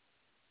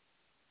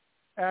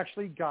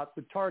 actually got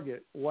the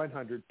target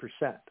 100%.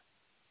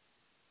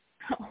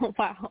 Oh,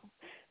 wow.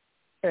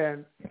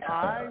 And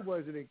I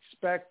wasn't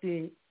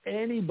expecting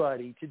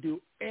anybody to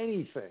do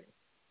anything.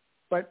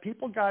 But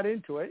people got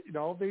into it,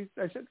 I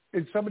said,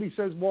 and somebody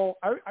says, well,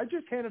 I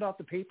just handed out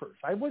the papers.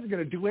 I wasn't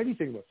going to do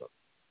anything with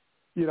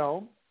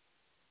them,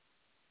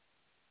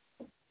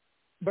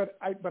 But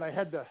I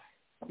had the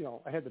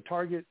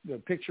target, the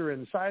picture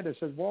inside. I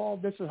said, well,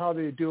 this is how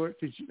they do it,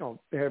 because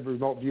they have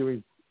remote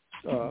viewing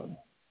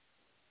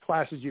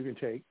classes you can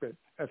take. But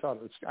I thought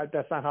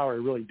that's not how I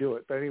really do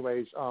it. But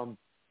anyways,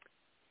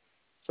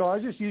 so I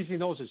was just using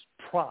those as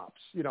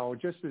props,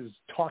 just as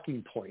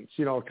talking points,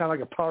 kind of like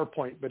a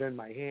PowerPoint, but in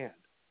my hand,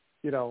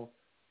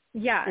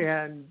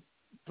 Yeah.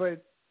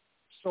 But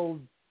so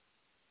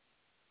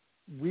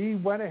we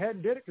went ahead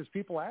and did it because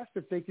people asked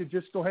if they could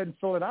just go ahead and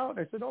fill it out.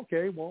 I said,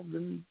 okay, well,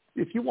 then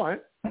if you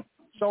want.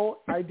 So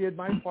I did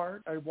my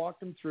part. I walked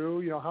them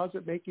through, how does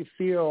it make you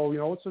feel?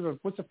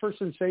 What's the first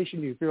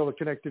sensation you feel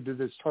connected to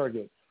this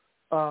target?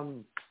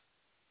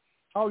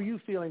 How are you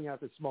feeling at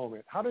this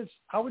moment?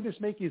 How would this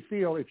make you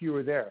feel if you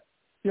were there?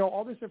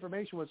 All this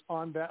information was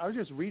on that. I was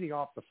just reading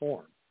off the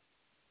form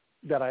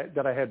that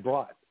I had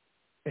brought.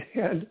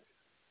 And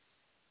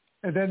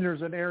then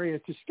there's an area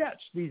to sketch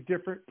these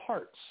different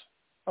parts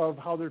of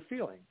how they're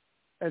feeling.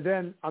 And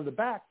then on the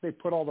back, they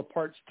put all the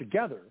parts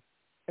together,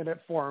 and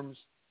it forms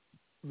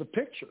the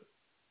picture.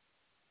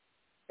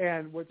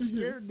 And what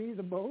scared me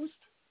the most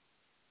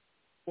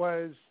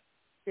was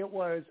it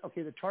was,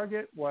 okay, the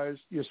target was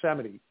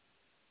Yosemite.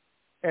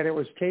 And it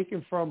was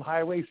taken from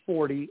Highway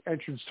 40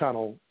 entrance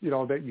tunnel,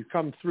 that you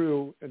come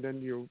through and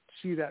then you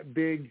see that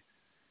big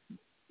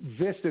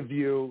vista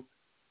view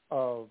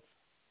of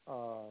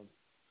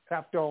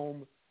Half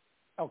Dome,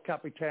 El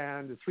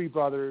Capitan, the Three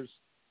Brothers,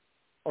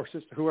 or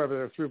sister, whoever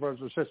they're, Three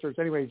Brothers or sisters.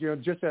 Anyways,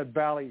 just that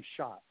valley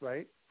shot,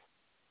 right?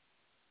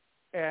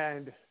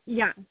 And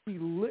yeah,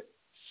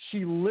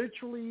 she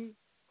literally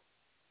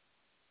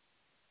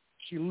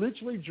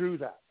drew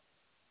that,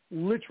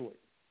 literally.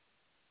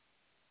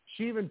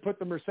 She even put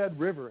the Merced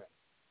River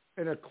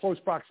in a close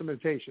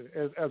proximation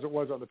as it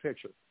was on the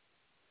picture.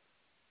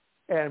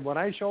 And when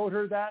I showed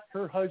her that,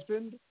 her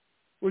husband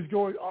was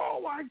going,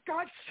 "Oh my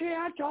God,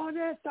 shit on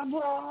it!" And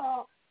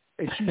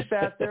she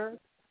sat there,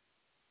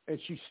 and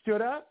she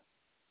stood up.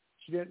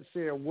 She didn't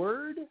say a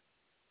word.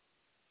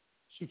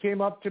 She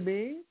came up to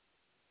me.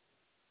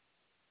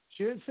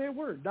 She didn't say a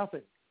word,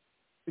 nothing,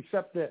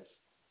 except this: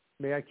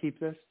 "May I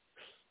keep this?"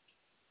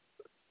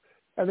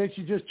 And then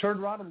she just turned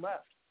around and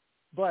left.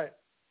 But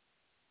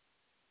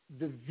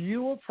the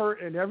view of her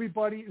and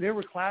everybody, they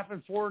were clapping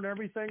for her and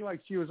everything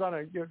like she was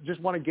on just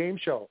won a game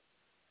show.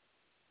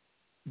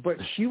 But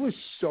she was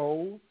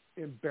so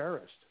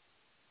embarrassed.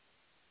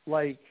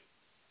 Like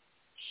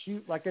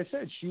I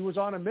said, she was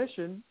on a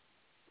mission,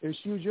 and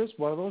she was just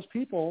one of those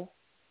people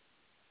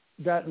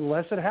that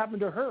unless it happened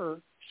to her,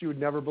 she would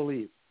never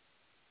believe.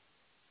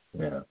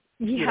 Yeah.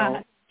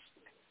 Yeah.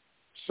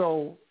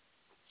 So,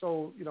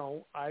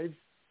 I've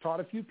taught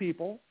a few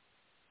people,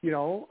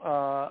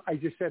 I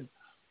just said,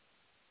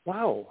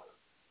 wow,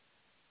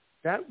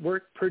 that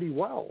worked pretty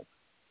well.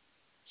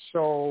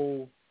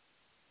 So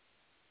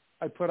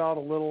I put out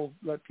a little,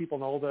 let people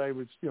know that I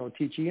was,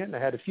 teaching it, and I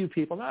had a few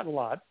people, not a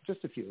lot,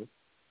 just a few,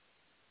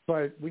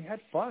 but we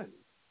had fun,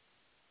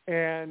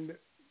 and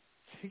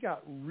he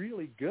got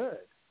really good.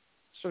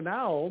 So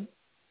now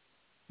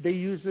they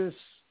use this,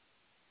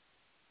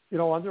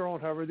 on their own,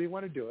 however they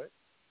want to do it.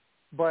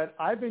 But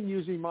I've been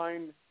using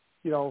mine,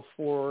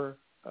 for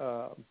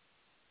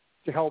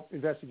to help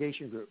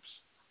investigation groups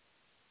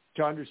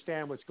to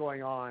understand what's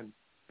going on.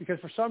 Because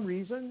for some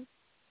reason,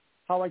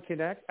 how I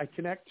connect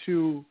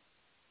to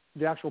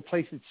the actual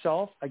place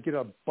itself. I get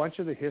a bunch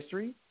of the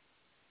history.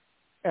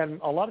 And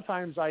a lot of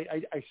times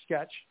I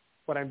sketch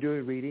when I'm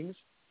doing readings,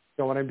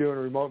 when I'm doing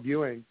a remote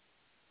viewing,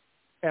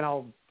 and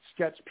I'll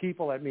sketch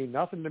people that mean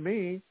nothing to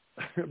me,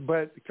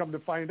 but come to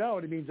find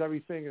out, it means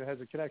everything that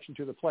has a connection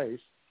to the place.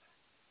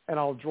 And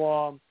I'll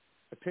draw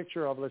a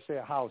picture of, let's say,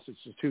 a house. It's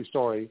a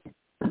 2-story.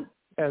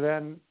 And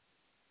then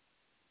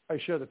I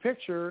show the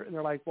picture, and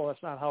they're like, well,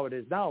 that's not how it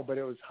is now, but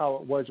it was how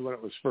it was when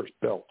it was first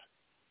built.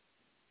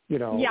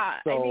 Yeah,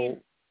 So,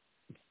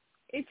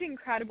 it's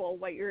incredible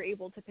what you're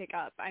able to pick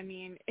up. I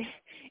mean,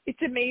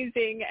 it's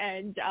amazing,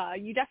 and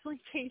you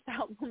definitely changed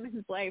that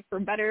woman's life, for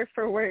better or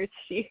for worse.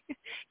 She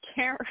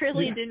can't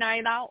really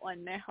deny that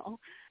one now.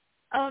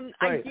 Right.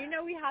 I do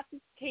know we have to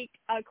take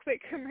a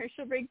quick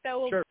commercial break,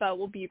 though, sure. But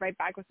we'll be right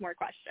back with more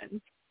questions.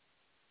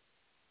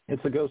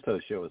 It's the Ghost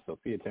Host Show with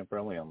Sophia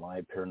Temperilli on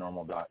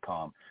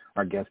liveparanormal.com.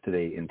 Our guest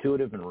today,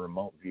 intuitive and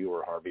remote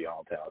viewer Harvey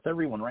Althaus.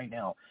 Everyone, right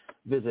now,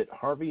 visit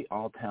Harvey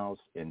Althaus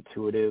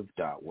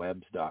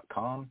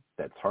intuitive.webs.com.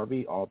 That's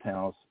Harvey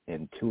Althaus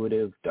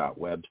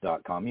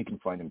intuitive.webs.com. You can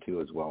find him,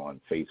 too, as well on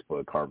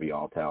Facebook, Harvey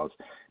Althaus,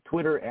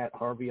 Twitter at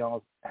Harvey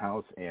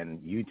Althaus, and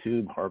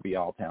YouTube, Harvey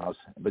Althaus.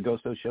 The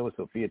Ghost Host Show with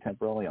Sophia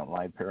Temperilli on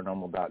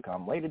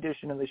liveparanormal.com. Late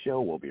edition of the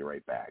show. We'll be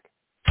right back.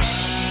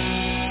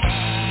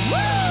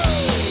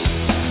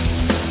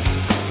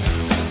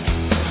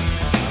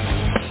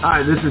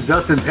 Hi, this is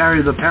Dustin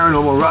Perry, the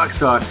Paranormal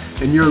Rockstar,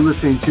 and you're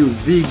listening to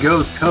The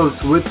Ghost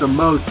Host with the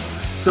most,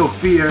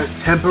 Sophia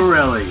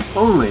Temperilli,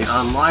 only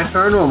on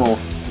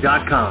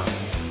liveparanormal.com.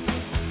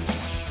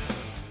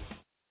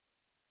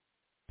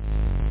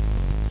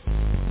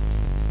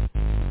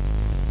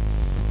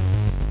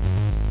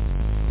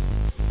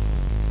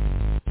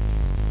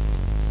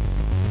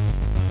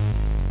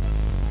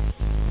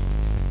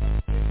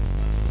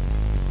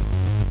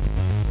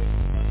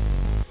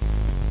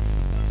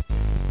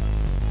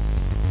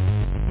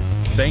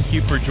 Thank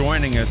you for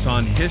joining us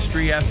on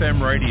History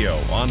FM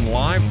Radio on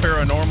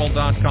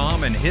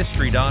liveparanormal.com and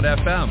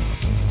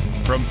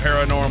history.fm. From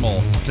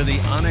paranormal to the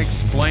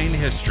unexplained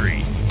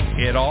history,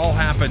 it all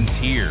happens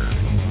here.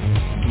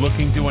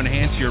 Looking to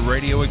enhance your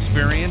radio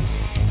experience?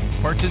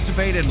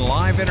 Participate in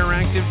live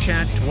interactive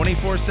chat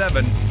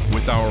 24/7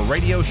 with our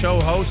radio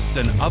show hosts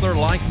and other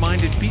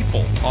like-minded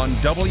people on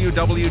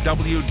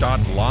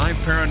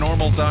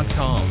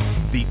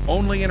www.liveparanormal.com, the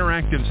only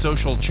interactive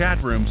social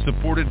chat room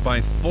supported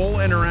by full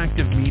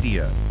interactive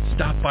media.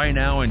 Stop by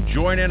now and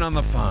join in on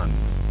the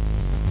fun.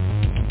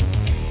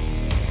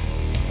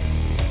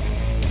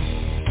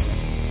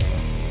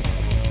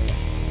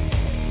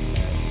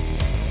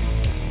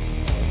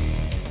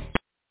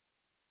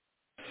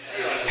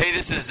 Hey,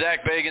 this is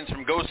Zach Bagans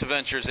from Ghost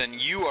Adventures, and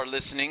you are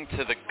listening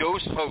to the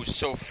Ghost Host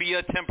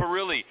Sophia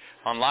Temperilli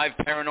on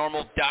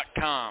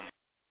liveparanormal.com.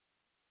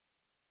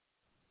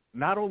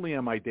 Not only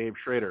am I Dave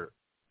Schrader,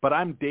 but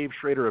I'm Dave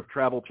Schrader of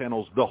Travel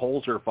Channel's The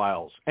Holzer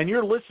Files, and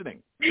you're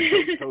listening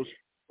to Ghost Host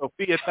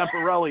Sophia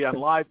Temperilli on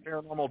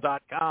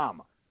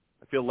liveparanormal.com.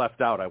 I feel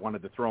left out. I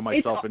wanted to throw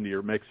myself into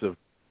your mix of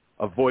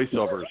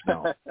voiceovers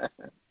now.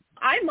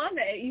 I love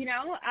it.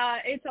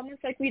 It's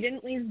almost like we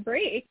didn't leave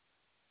break.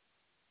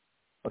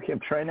 Okay,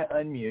 I'm trying to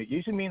unmute.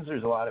 Usually means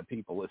there's a lot of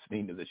people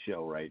listening to the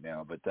show right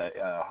now. But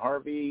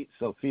Harvey,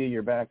 Sophia,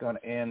 you're back on.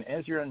 And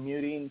as you're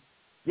unmuting,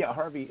 yeah,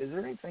 Harvey, is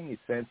there anything you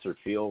sense or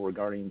feel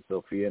regarding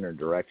Sophia and her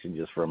direction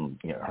just from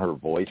her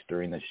voice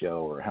during the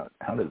show, or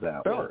how does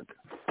that work?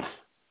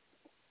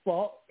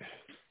 Well,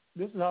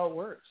 this is how it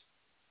works.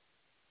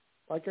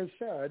 Like I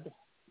said,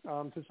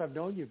 since I've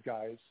known you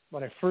guys,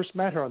 when I first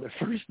met her on the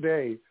first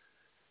day,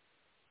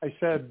 I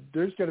said,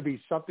 there's going to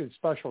be something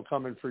special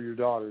coming for your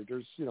daughter.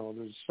 There's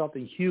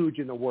something huge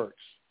in the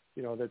works,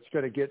 that's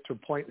going to get to a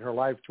point in her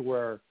life to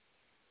where,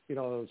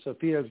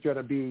 Sophia's going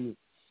to be,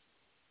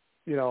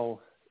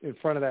 in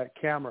front of that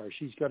camera.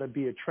 She's going to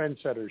be a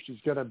trendsetter. She's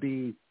going to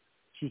be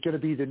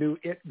the new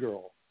it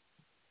girl.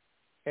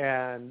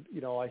 And,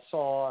 I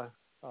saw,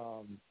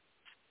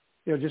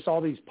 just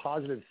all these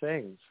positive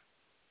things.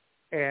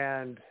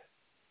 And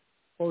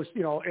most,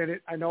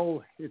 I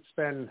know it's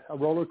been a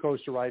roller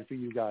coaster ride for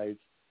you guys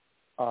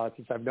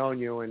since I've known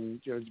you, and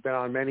it's been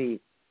on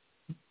many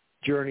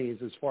journeys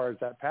as far as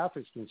that path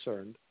is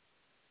concerned.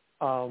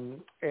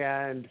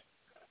 And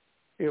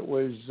it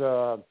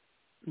was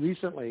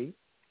recently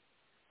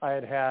I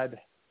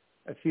had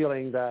a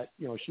feeling that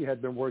she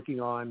had been working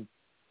on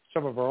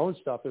some of her own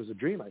stuff. It was a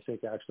dream, I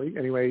think, actually.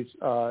 Anyways,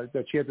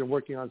 that she had been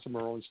working on some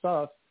of her own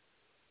stuff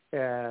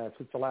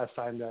since the last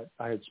time that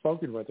I had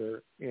spoken with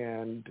her.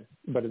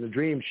 But in the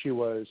dream, she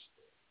was,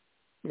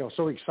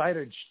 so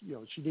excited.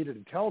 She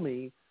needed to tell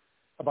me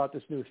about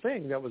this new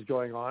thing that was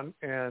going on,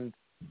 and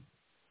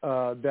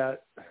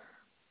that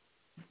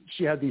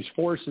she had these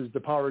forces,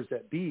 the powers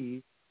that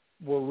be,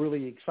 were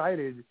really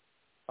excited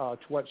to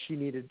what she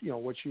needed,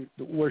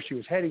 where she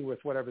was heading with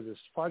whatever this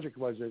project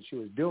was that she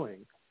was doing.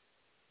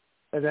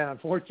 And then,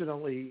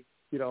 unfortunately,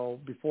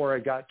 before I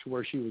got to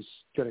where she was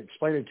going to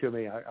explain it to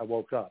me, I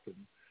woke up. And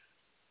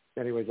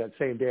anyways, that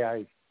same day,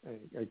 I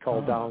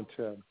called down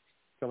to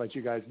let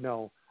you guys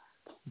know.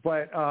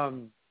 But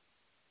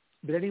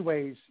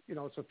anyways,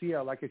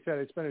 Sophia, like I said,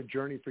 it's been a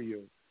journey for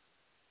you.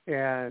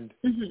 And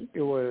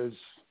it was,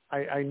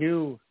 I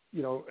knew,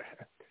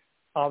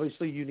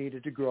 obviously you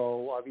needed to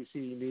grow.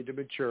 Obviously you needed to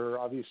mature.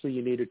 Obviously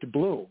you needed to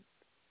bloom,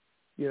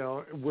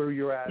 where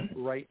you're at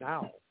right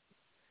now.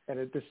 And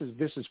this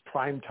is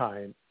prime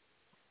time.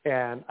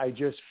 And I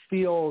just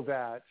feel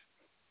that,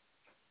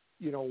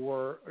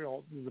 we're,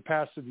 the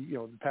past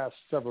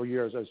several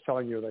years, I was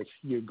telling you, like,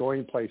 you're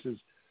going places.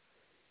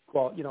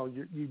 Well,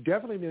 you've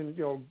definitely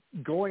been,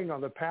 going on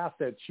the path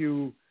that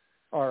you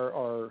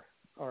are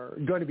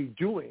going to be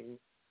doing,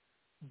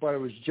 but it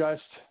was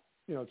just,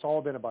 it's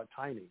all been about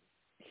timing.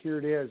 Here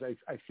it is.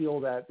 I feel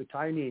that the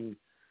timing,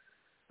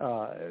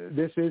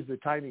 this is the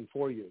timing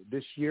for you.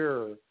 This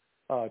year,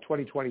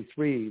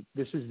 2023,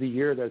 this is the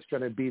year that's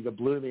going to be the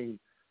blooming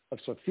of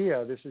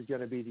Sophia. This is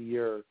going to be the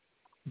year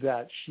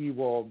that she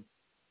will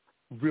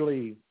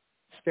really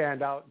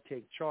stand out and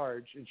take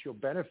charge, and she'll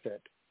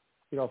benefit,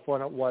 from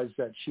what it was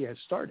that she has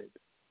started.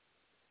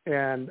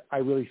 And I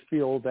really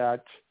feel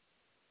that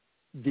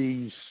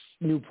these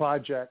new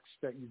projects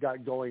that you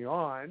got going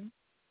on,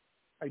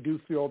 I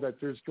do feel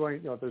that there's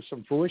there's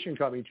some fruition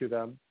coming to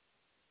them,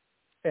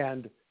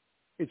 and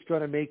it's going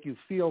to make you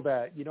feel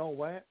that,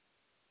 what?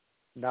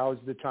 Now is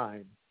the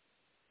time.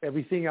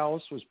 Everything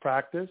else was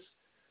practice.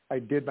 I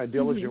did my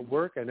diligent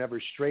work. I never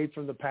strayed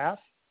from the path.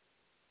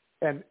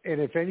 And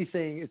if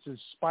anything, it's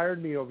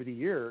inspired me over the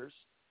years.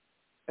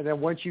 And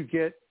then once you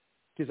get,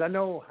 because I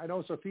know,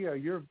 Sophia,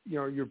 you're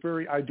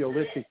very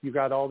idealistic. You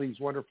got all these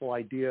wonderful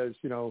ideas,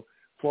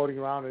 floating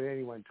around at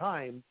any one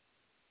time.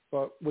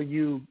 But when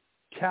you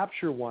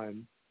capture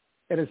one,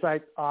 and it's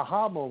like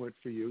aha moment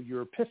for you,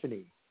 your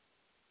epiphany.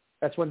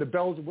 That's when the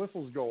bells and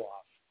whistles go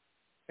off.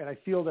 And I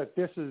feel that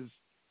this is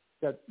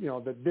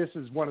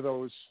one of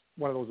those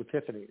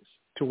epiphanies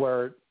to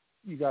where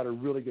you got a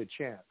really good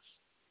chance.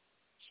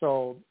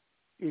 So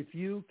if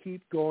you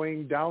keep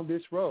going down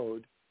this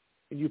road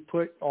and you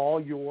put all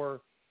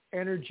your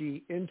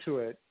energy into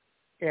it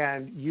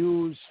and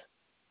use,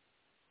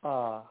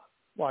 I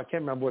can't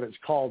remember what it's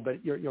called,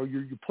 but you're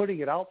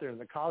putting it out there in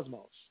the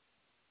cosmos,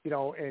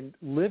 and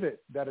live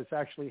it, that it's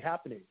actually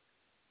happening.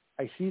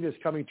 I see this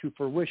coming to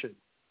fruition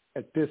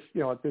at this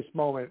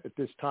moment, at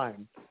this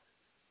time,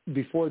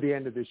 before the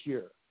end of this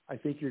year. I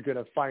think you're going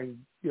to find,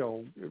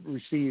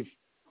 receive,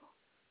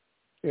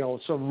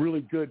 some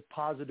really good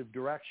positive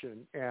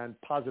direction and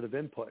positive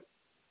input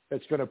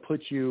that's going to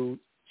put you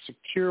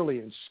securely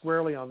and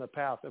squarely on the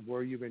path of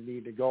where you're going to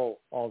need to go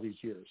all these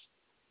years.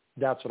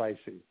 That's what I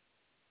see.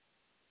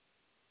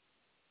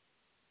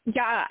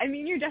 Yeah, I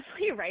mean, you're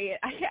definitely right.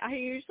 I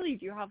usually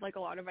do have like a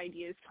lot of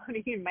ideas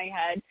floating in my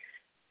head.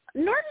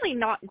 Normally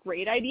not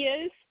great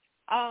ideas,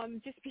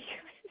 just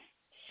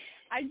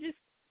because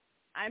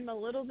I'm a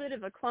little bit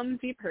of a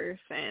clumsy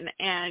person,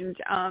 and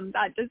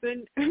that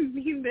doesn't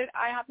mean that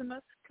I have the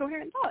most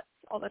coherent thoughts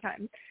all the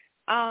time.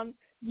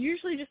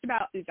 Usually just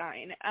about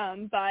design.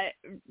 But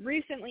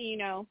recently,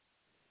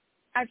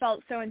 I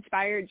felt so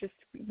inspired just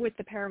with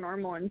the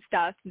paranormal and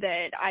stuff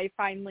that I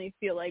finally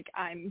feel like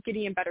I'm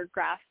getting a better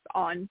grasp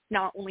on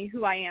not only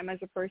who I am as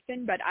a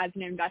person, but as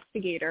an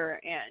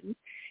investigator. And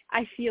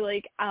I feel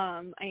like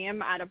I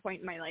am at a point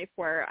in my life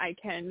where I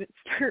can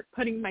start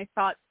putting my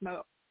thoughts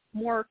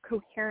more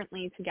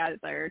coherently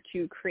together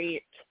to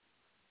create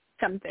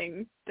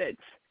something that's,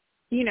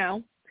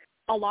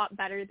 a lot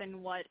better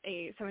than what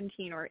a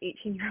 17 or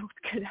 18-year-old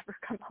could ever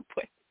come up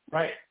with.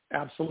 Right.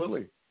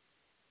 Absolutely.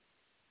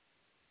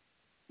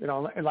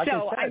 And like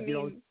I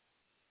said,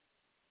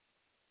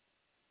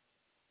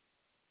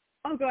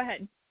 Oh, go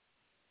ahead.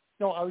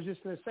 No, I was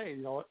just going to say,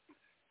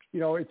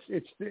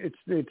 it's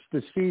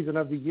the season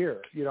of the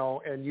year,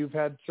 and you've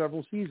had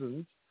several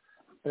seasons,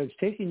 and it's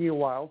taking you a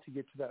while to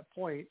get to that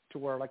point to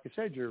where, like I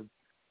said, you're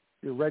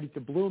ready to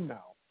bloom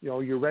now.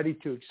 You're ready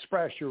to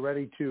express. You're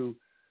ready to,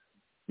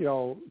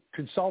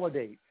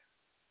 consolidate,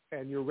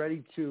 and you're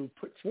ready to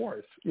put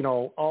forth,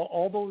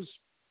 all those,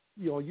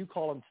 you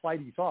call them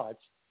flighty thoughts,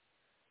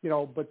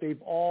 but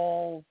they've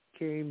all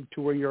came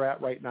to where you're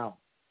at right now.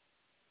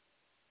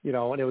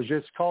 And it was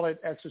just, call it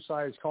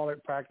exercise, call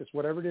it practice,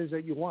 whatever it is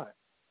that you want.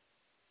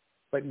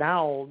 But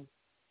now,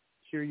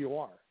 here you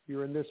are.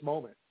 You're in this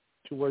moment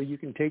to where you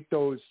can take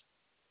those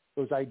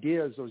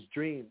ideas, those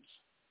dreams,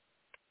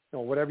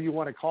 whatever you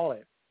want to call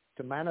it,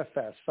 to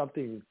manifest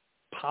something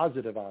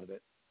positive out of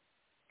it.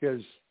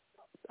 Because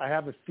I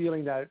have a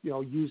feeling that,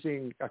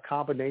 using a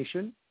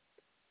combination,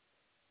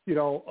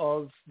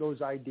 of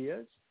those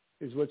ideas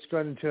is what's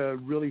going to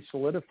really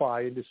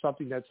solidify into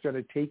something that's going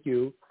to take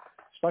you,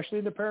 especially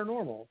in the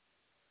paranormal,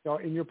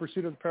 in your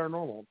pursuit of the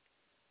paranormal,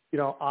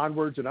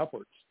 onwards and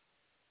upwards.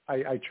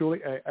 I truly,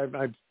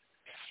 I've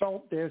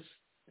felt this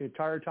the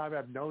entire time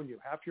I've known you,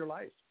 half your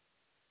life,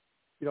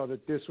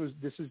 that this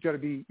is going to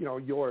be,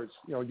 yours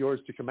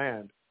to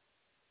command.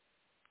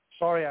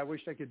 Sorry, I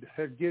wish I could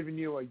have given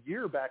you a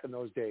year back in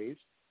those days,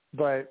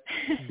 but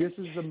this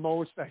is the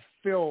most I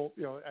feel,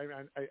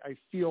 I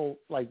feel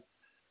like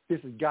this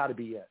has got to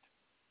be it.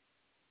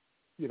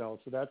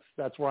 So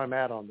that's where I'm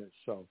at on this.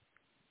 So.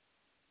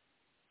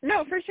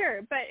 No, for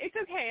sure. But it's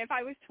okay. If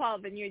I was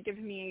 12 and you had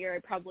given me a year, I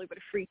probably would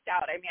have freaked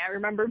out. I mean, I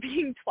remember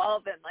being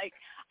 12 and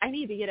I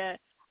need to get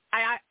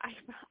I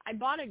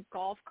bought a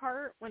golf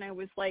cart when I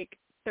was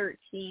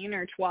 13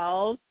 or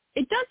 12.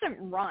 It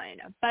doesn't run,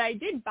 but I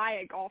did buy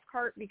a golf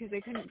cart because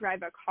I couldn't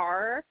drive a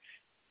car.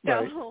 So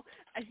right.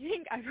 I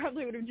think I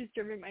probably would have just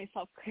driven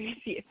myself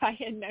crazy if I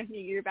had known a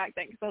year back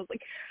then, because I was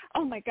like,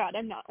 oh my God,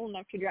 I'm not old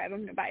enough to drive. I'm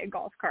going to buy a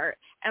golf cart.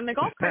 And the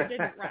golf cart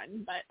didn't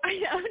run, but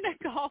I owned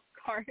a golf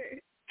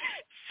cart.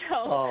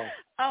 So,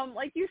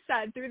 like you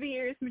said, through the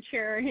years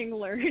maturing,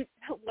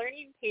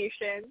 learning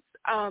patience,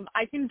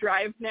 I can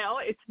drive now.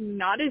 It's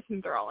not as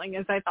enthralling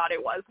as I thought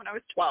it was when I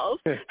was 12.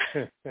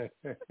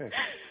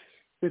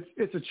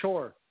 It's a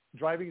chore.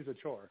 Driving is a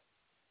chore.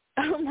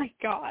 Oh my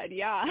God,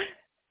 yeah.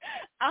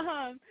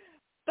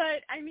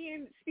 But I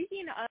mean,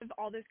 speaking of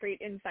all this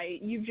great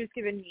insight you've just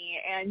given me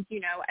and,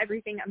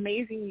 everything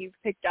amazing you've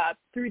picked up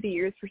through the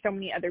years for so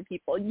many other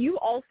people, you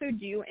also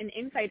do an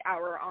Insight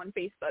Hour on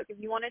Facebook. If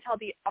you want to tell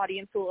the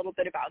audience a little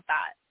bit about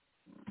that.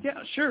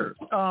 Yeah, sure.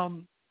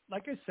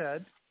 Like I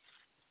said,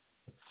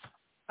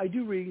 I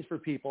do readings for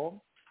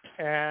people,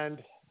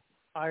 and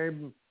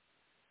I'm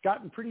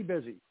gotten pretty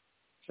busy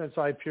since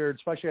I appeared,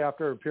 especially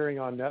after appearing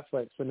on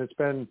Netflix, and it's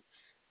been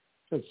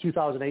since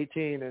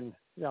 2018, and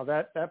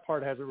that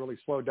part hasn't really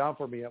slowed down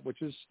for me yet,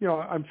 which is,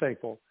 I'm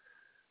thankful.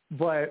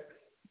 But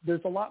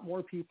there's a lot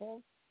more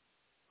people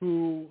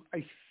who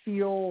I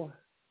feel,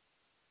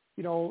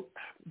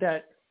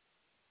 that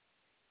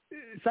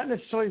it's not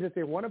necessarily that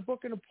they want to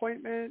book an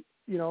appointment,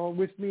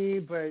 with me,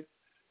 but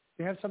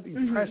they have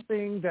something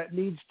pressing that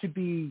needs to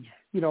be,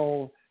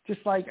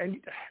 just like,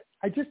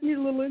 I just need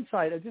a little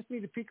insight. I just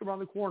need to peek around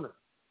the corner.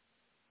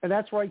 And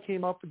that's where I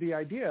came up with the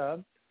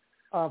idea.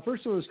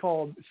 First, it was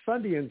called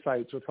Sunday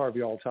Insights with Harvey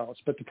Althaus.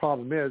 But the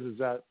problem is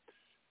that,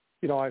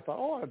 I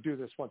thought, I'll do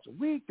this once a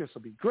week. This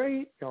will be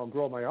great. I'll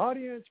grow my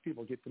audience.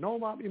 People get to know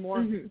about me more.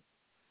 Mm-hmm.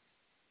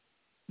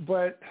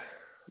 But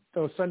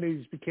those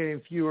Sundays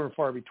became fewer and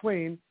far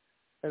between.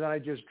 And then I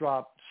just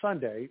dropped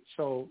Sunday.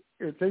 So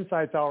it's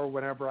Insights Hour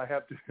whenever I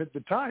have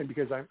the time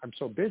because I'm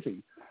so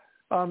busy.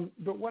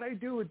 But what I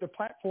do with the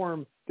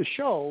platform, the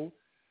show,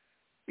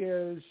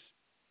 is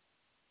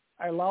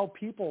I allow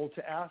people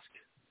to ask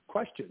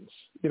questions,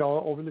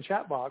 over in the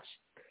chat box,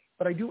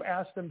 but I do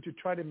ask them to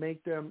try to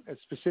make them as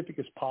specific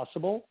as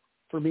possible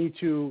for me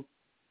to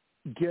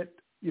get,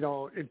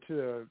 into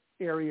the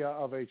area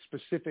of a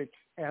specific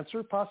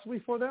answer possibly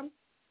for them.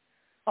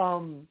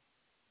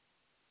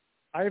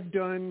 I've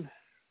done,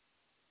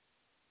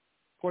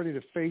 according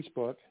to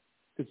Facebook,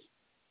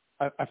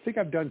 I think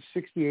I've done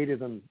 68 of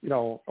them,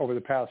 over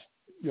the past,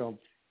 3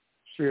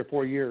 or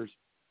 4 years,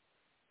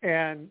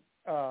 and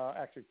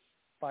actually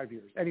 5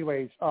 years.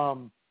 Anyways,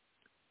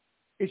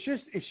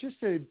 it's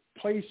just a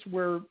place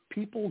where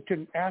people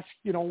can ask,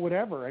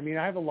 whatever. I mean,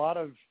 I have there's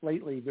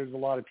a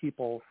lot of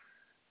people,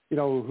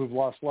 who've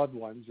lost loved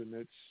ones, and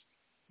it's,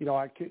 do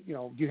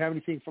you have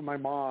anything from my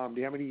mom?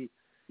 Do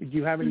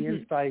you have any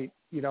insight,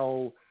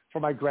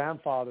 from my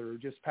grandfather who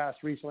just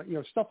passed recently,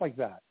 stuff like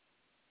that.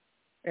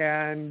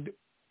 And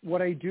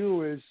what I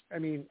do is,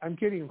 I'm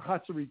getting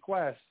lots of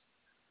requests,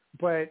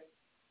 but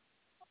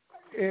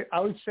I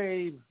would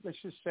say, let's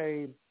just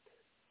say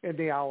in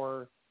the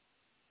hour,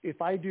 if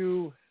I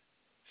do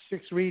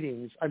 6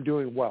 readings, I'm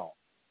doing well,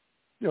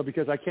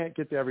 because I can't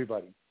get to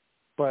everybody,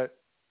 but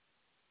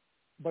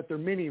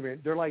they're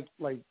they're like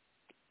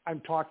I'm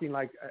talking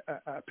like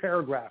a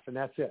paragraph and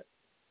that's it,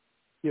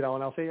 and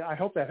I'll say, I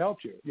hope that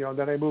helped you, and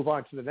then I move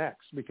on to the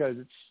next because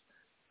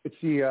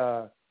it's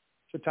the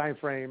time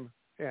frame,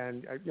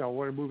 and I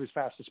want to move as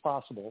fast as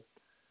possible.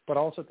 But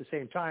also at the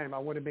same time, I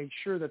want to make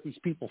sure that these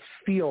people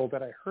feel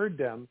that I heard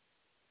them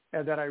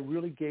and that I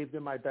really gave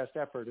them my best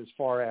effort as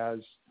far as,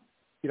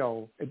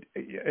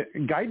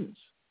 guidance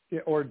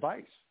or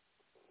advice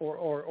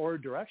or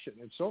direction.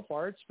 And so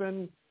far it's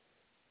been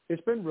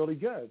really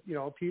good.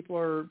 People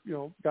are,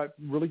 got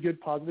really good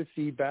positive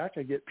feedback.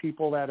 I get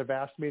people that have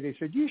asked me, they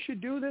said, you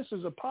should do this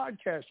as a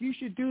podcast. You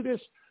should do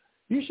this.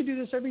 You should do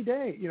this every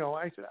day.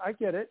 I said, I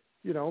get it,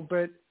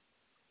 but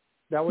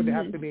that would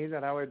have to mean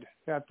that I would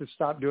have to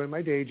stop doing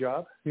my day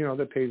job,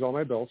 that pays all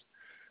my bills.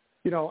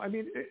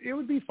 It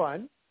would be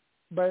fun,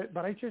 but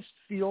I just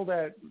feel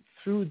that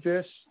through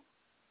this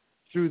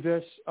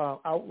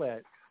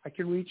outlet, I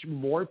can reach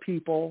more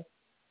people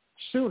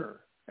sooner,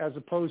 as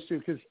opposed to,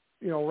 because,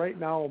 right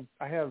now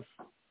I have,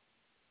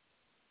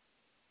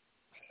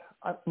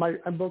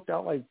 I'm booked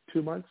out like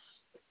 2 months,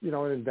 in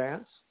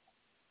advance,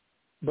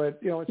 but,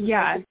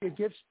 it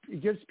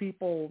gives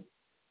people,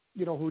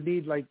 who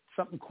need like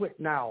something quick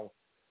now,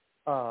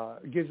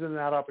 gives them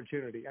that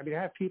opportunity. I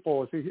have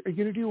people say, are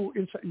you going to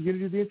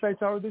do the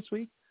Insights Hour this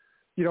week?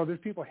 There's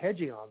people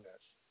hedging on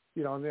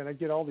this, and then I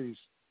get all these,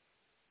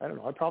 I don't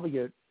know, I probably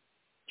get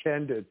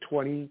 10 to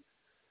 20,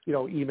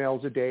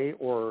 emails a day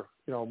or,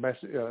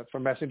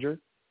 from Messenger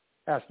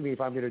asking me if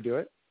I'm going to do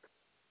it.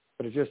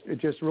 But it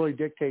just really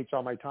dictates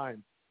on my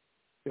time,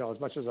 as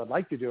much as I'd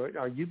like to do it.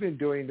 Now, you've been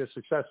doing this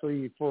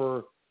successfully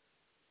for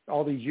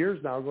all these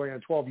years now, going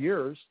on 12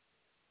 years,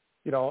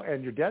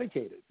 and you're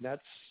dedicated.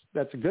 That's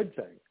a good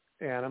thing.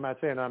 And I'm not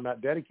saying I'm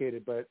not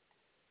dedicated, but,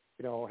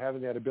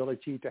 having that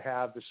ability to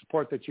have the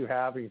support that you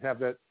have and have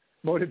that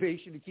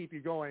motivation to keep you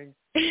going,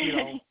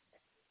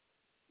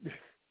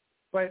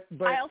 But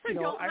I also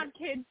don't have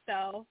kids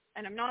though,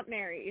 and I'm not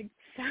married.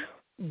 So.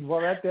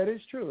 Well, that is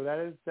true.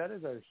 That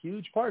is a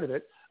huge part of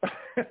it.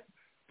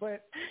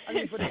 but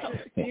it's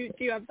just,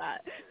 do you have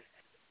that?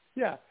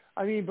 Yeah,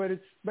 but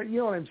you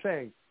know what I'm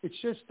saying. It's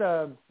just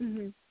I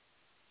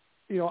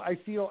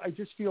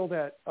just feel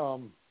that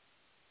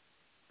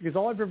because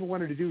all I've ever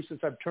wanted to do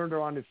since I've turned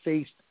around and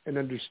faced and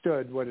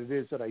understood what it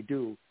is that I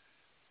do,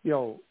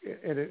 and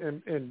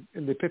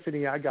the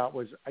epiphany I got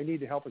was I need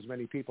to help as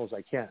many people as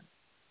I can.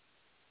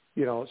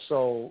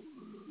 So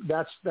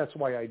that's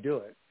why I do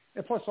it.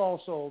 And plus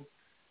also,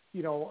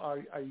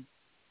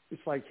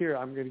 it's like, here,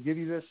 I'm going to give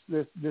you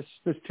this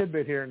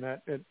tidbit here and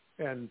that,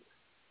 and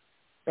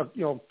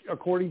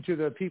according to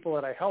the people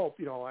that I help,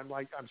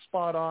 I'm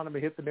spot on. I'm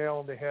going to hit the nail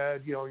on the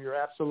head. You're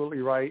absolutely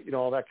right.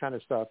 All that kind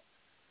of stuff.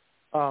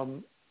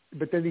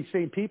 But then these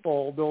same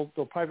people,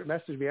 they'll private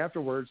message me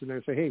afterwards and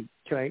they'll say, hey,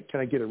 can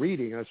I get a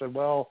reading? And I said,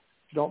 well,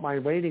 if you don't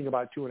mind waiting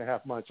about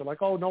 2.5 months. I'm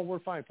like, oh no, we're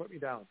fine. Put me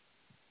down.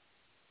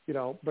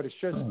 But it's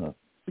just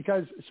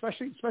because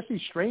especially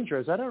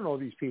strangers, I don't know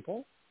these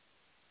people,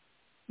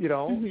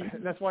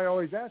 and that's why I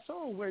always ask,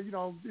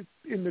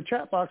 in the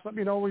chat box, let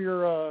me know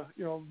where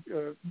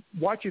you're,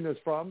 watching this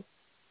from,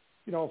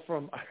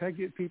 I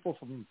get people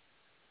from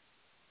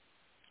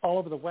all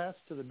over the West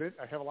to the mid.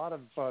 I have a lot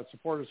of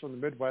supporters from the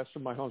Midwest,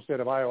 from my home state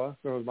of Iowa.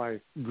 Those are my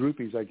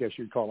groupies, I guess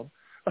you'd call them.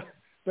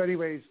 But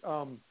anyways,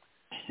 I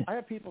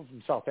have people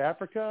from South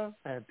Africa.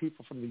 I have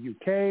people from the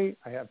UK.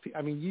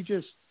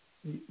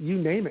 You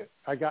name it.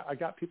 I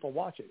got people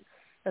watching,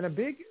 and a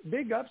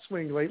big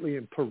upswing lately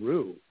in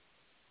Peru.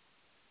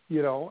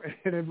 And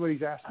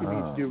everybody's asking me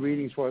to do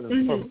readings for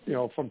them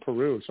from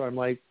Peru. So I'm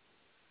like,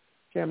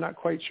 okay, I'm not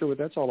quite sure what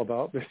that's all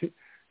about, but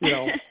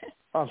well,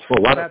 a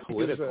lot of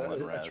political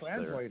a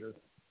translator.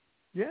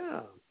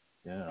 There.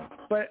 Yeah.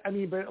 But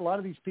a lot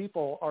of these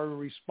people are a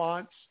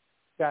response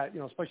that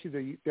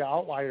especially the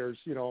outliers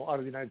out of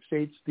the United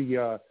States,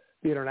 the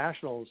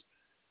internationals,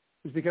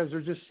 is because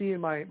they're just seeing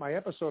my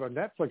episode on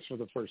Netflix for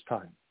the first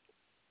time,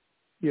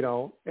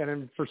 and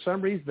then for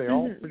some reason they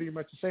all pretty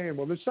much saying,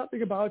 well, there's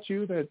something about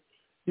you that,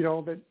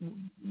 that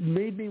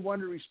made me want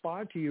to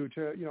respond to you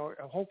to,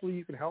 hopefully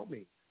you can help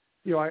me.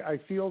 I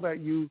feel that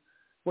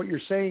what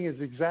you're saying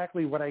is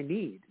exactly what I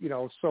need,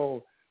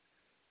 so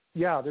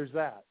yeah, there's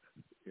that,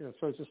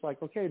 so it's just like,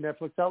 okay,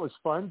 Netflix, that was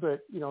fun,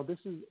 but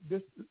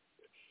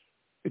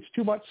it's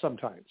too much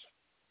sometimes.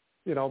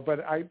 But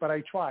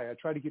I try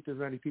to get to as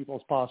many people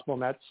as possible.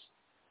 And that's,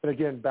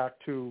 again, back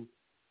to,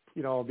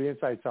 the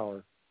Insights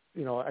Hour,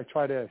 I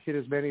try to hit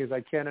as many as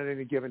I can at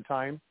any given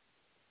time.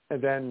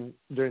 And then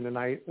during the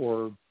night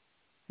or,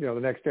 the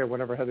next day,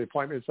 whenever I have the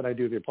appointments, then I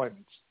do the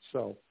appointments.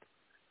 So,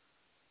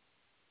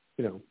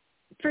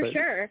 For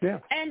sure. Yeah.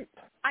 And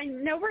I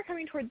know we're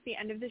coming towards the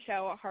end of the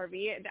show,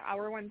 Harvey. The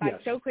hour went by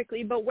so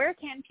quickly, but where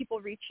can people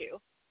reach you?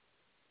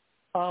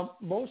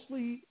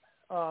 Mostly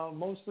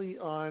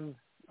on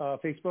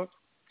Facebook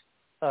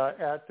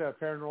at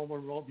Paranormal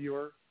Remote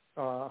Viewer,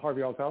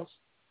 Harvey Althaus.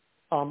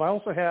 I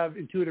also have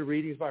Intuitive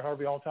Readings by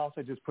Harvey Althaus.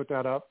 I just put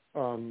that up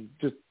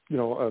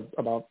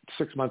about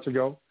 6 months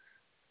ago.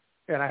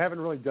 And I haven't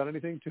really done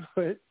anything to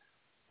it.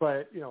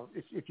 But,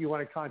 if you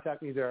want to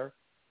contact me there.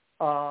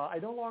 I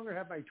no longer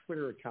have my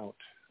Twitter account.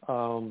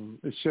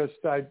 It's just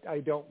I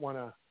don't want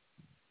to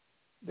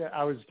 –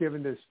 I was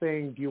given this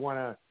thing, do you want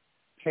to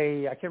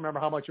pay – I can't remember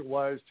how much it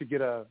was to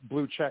get a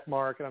blue check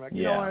mark. And I'm like,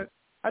 you know what?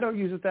 I don't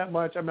use it that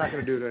much. I'm not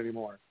going to do it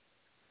anymore.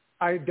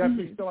 I'm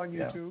definitely still on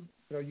YouTube.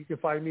 You can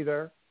find me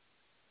there.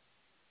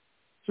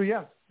 So,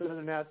 yeah, other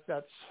than that,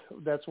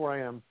 that's where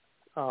I am.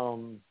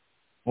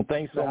 Well,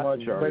 thanks so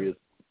much, Harvey.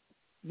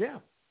 Yeah.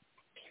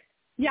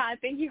 Yeah,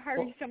 thank you,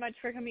 Harvey, so much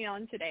for coming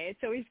on today.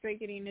 It's always great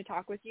getting to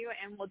talk with you,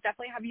 and we'll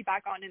definitely have you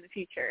back on in the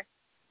future.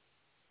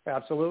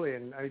 Absolutely,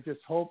 and I just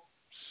hope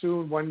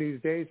soon, one of these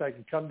days, I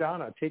can come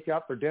down. I'll take you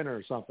out for dinner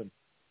or something.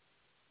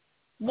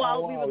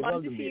 Well, we would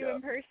love to see you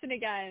in person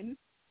again.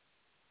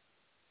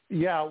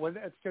 Yeah, well,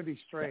 that's going to be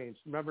strange.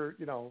 Remember,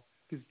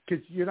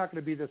 because you're not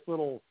going to be this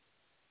little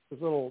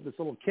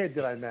kid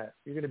that I met.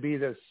 You're going to be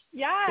this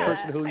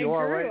person who you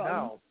are right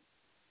now.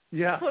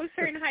 Yeah.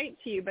 Closer in height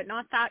to you, but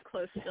not that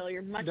close still.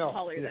 You're much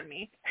taller than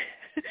me.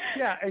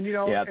 Yeah, and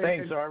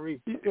thanks, Harvey.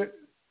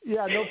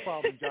 Yeah, no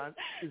problem, John.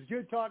 It's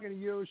good talking to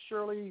you.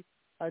 Shirley,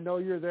 I know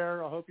you're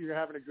there. I hope you're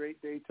having a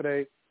great day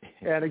today.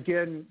 And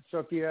again,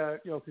 Sophia,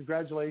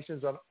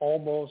 congratulations on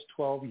almost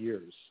 12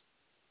 years.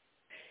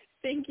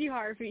 Thank you,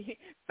 Harvey.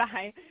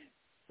 Bye.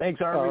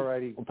 Thanks, Harvey. All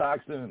righty. We'll talk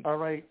soon. All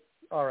right.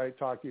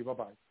 Talk to you.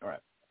 Bye-bye. All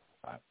right.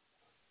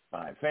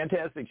 Bye.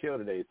 Fantastic show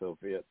today,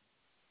 Sophia.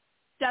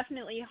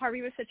 Definitely.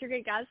 Harvey was such a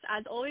great guest,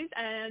 as always,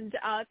 and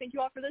thank you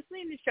all for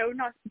listening. The show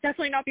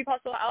definitely not be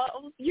possible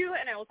without you,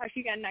 and I will talk to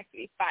you again next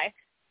week. Bye.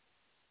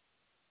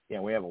 Yeah,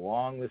 we have a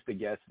long list of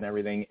guests and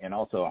everything, and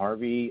also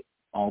Harvey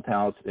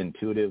Althaus,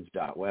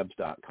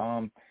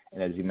 intuitive.webs.com,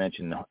 and as you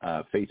mentioned,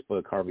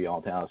 Facebook, Harvey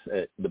Althaus.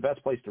 The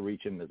best place to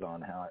reach him is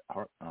on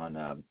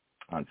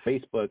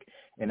Facebook.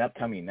 And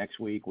upcoming next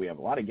week, we have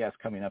a lot of guests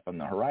coming up on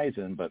the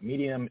horizon, but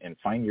Medium and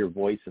Find Your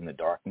Voice in the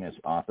Darkness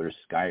author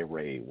Sky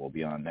Ray will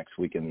be on next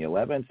week on the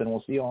 11th, and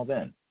we'll see you all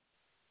then.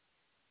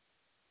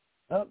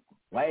 Oh,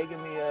 lag in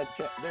the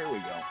chat. There we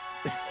go.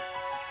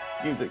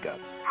 Music up.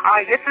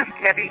 Hi, this is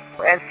Debbie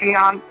as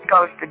Beyond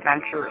Ghost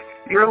Adventures.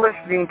 You're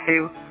listening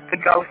to The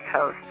Ghost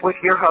Host with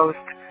your host,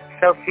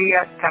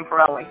 Sophia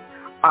Temperilli,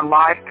 on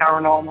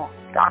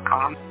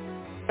liveparanormal.com.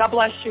 God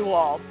bless you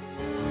all.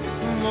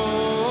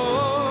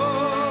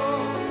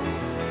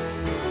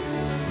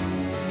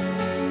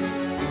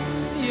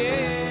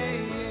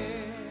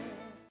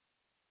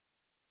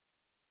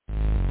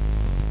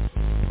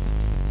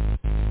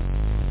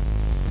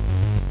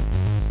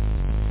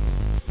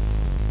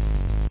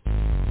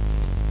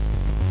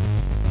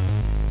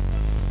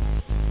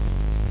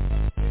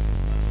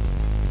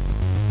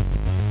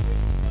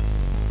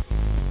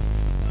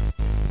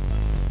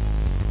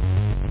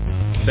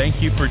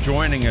 Thank you for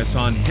joining us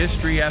on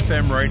History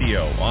FM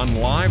Radio on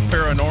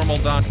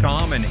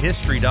liveparanormal.com and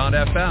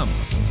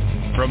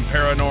history.fm. From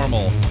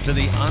paranormal to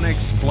the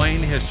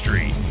unexplained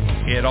history,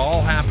 it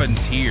all happens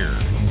here.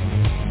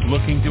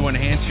 Looking to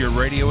enhance your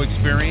radio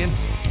experience?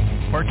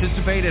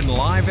 Participate in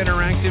live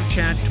interactive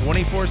chat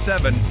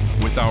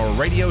 24/7 with our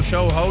radio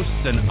show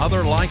hosts and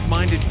other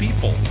like-minded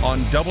people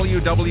on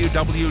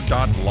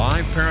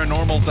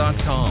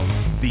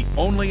www.liveparanormal.com, the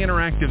only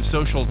interactive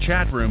social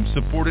chat room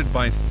supported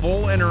by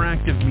full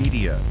interactive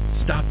media.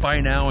 Stop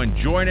by now and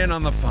join in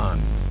on the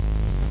fun.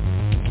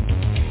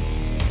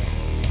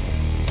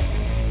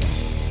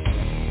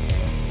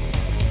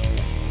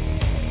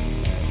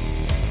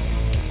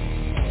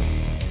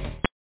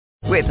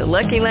 With the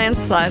Lucky Land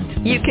Slots,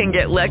 you can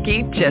get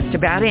lucky just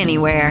about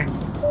anywhere.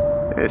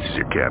 This is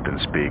your captain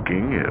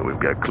speaking. We've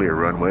got clear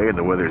runway and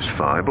the weather's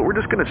fine, but we're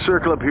just going to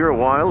circle up here a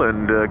while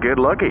and get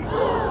lucky.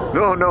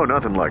 No,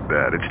 nothing like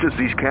that. It's just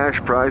these cash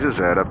prizes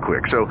add up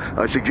quick. So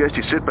I suggest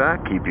you sit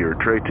back, keep your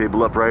tray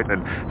table upright,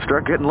 and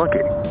start getting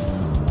lucky.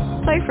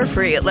 Play for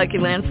free at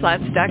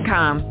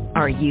LuckyLandSlots.com.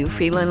 Are you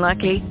feeling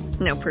lucky?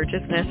 No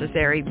purchase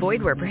necessary.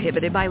 Void where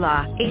prohibited by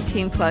law.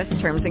 18+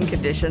 terms and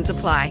conditions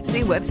apply.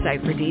 See website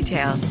for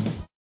details.